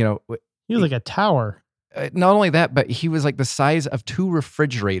like, he was like a tower. Not only that, but he was like the size of 2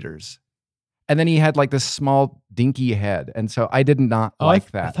 refrigerators. And then he had like this small dinky head. And so I did not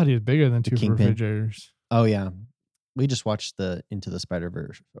like that. I thought he was bigger than 2 refrigerators. Oh yeah. We just watched the Into the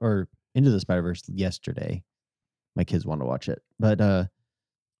Spider-Verse yesterday. My kids want to watch it. But I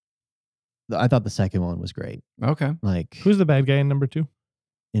thought the second one was great. Okay. Like, who's the bad guy in number 2?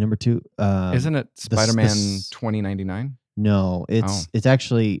 In number 2, isn't it Spider-Man 2099? No, it's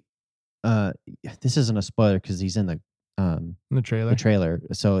actually this isn't a spoiler because he's in the trailer. The trailer.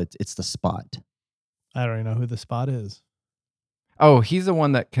 So it's the Spot. I don't even know who the Spot is. Oh, he's the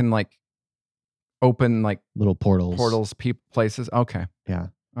one that can like open like little portals, places. Okay. Yeah.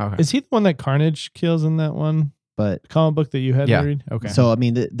 Okay. Is he the one that Carnage kills in that one? But comic book that you had to read? Okay. So I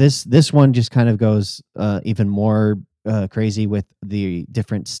mean, this one just kind of goes even more crazy with the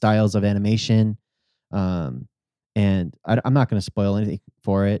different styles of animation. And I'm not going to spoil anything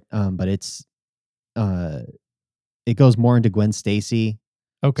for it, but it goes more into Gwen Stacy,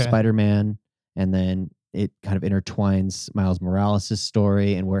 Spider-Man, and then it kind of intertwines Miles Morales'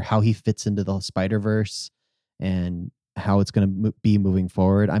 story and how he fits into the Spider-Verse and how it's going to be moving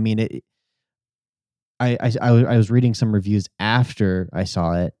forward. I mean, I was reading some reviews after I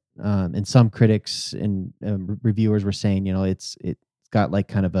saw it, and some critics and reviewers were saying, it's got like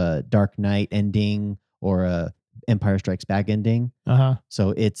kind of a Dark Knight ending or a Empire Strikes Back ending.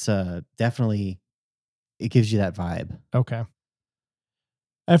 So it's definitely, it gives you that vibe. Okay.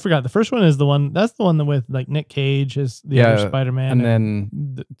 I forgot. The first one is the one, that's the one with like Nick Cage as the other Spider-Man. And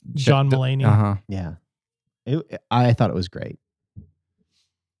then John Mulaney. Yeah. I thought it was great.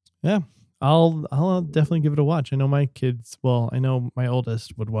 Yeah. I'll definitely give it a watch. I know my kids, I know my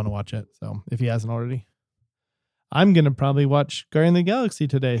oldest would want to watch it. So if he hasn't already, I'm going to probably watch Guardian of the Galaxy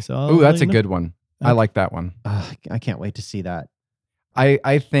today. So that's a good one. Okay. I like that one. I can't wait to see that.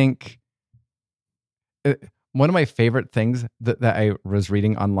 I think one of my favorite things that I was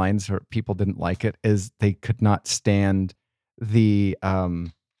reading online, so people didn't like it, is they could not stand the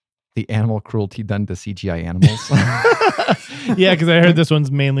animal cruelty done to CGI animals. Yeah, because I heard this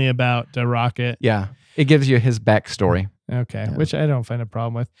one's mainly about Rocket. Yeah, it gives you his backstory. Okay, yeah. Which I don't find a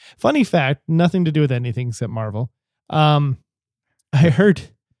problem with. Funny fact, nothing to do with anything except Marvel. I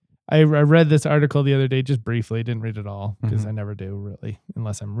read this article the other day, just briefly. Didn't read it all because I never do really,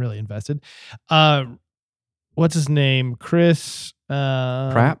 unless I'm really invested. What's his name? Chris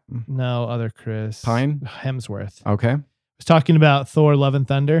Pratt? No, other Chris Pine? Hemsworth. Okay. Was talking about Thor: Love and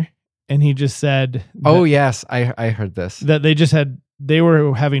Thunder, and he just said, "Oh yes, I heard this. That they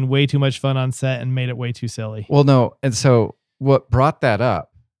were having way too much fun on set and made it way too silly." Well, no, and so what brought that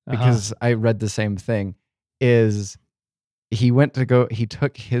up, because I read the same thing, is he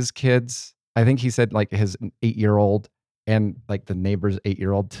took his kids, I think he said like his 8-year-old and like the neighbor's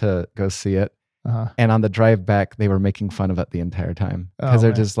 8-year-old to go see it. And on the drive back, they were making fun of it the entire time because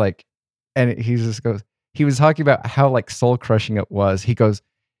they're just like, and he was talking about how like soul crushing it was. He goes,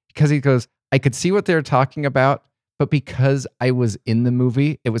 I could see what they were talking about, but because I was in the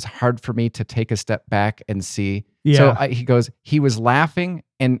movie, it was hard for me to take a step back and see. Yeah. So he goes, he was laughing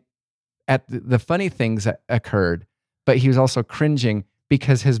and at the funny things that occurred, but he was also cringing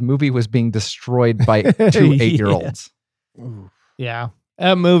because his movie was being destroyed by 2 8-year-olds. Yeah.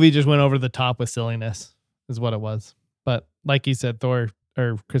 That movie just went over the top with silliness is what it was. But like you said, Thor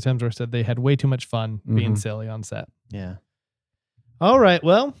or Chris Hemsworth said they had way too much fun being silly on set. Yeah. All right.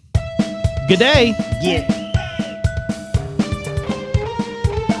 Well, good day. Yeah.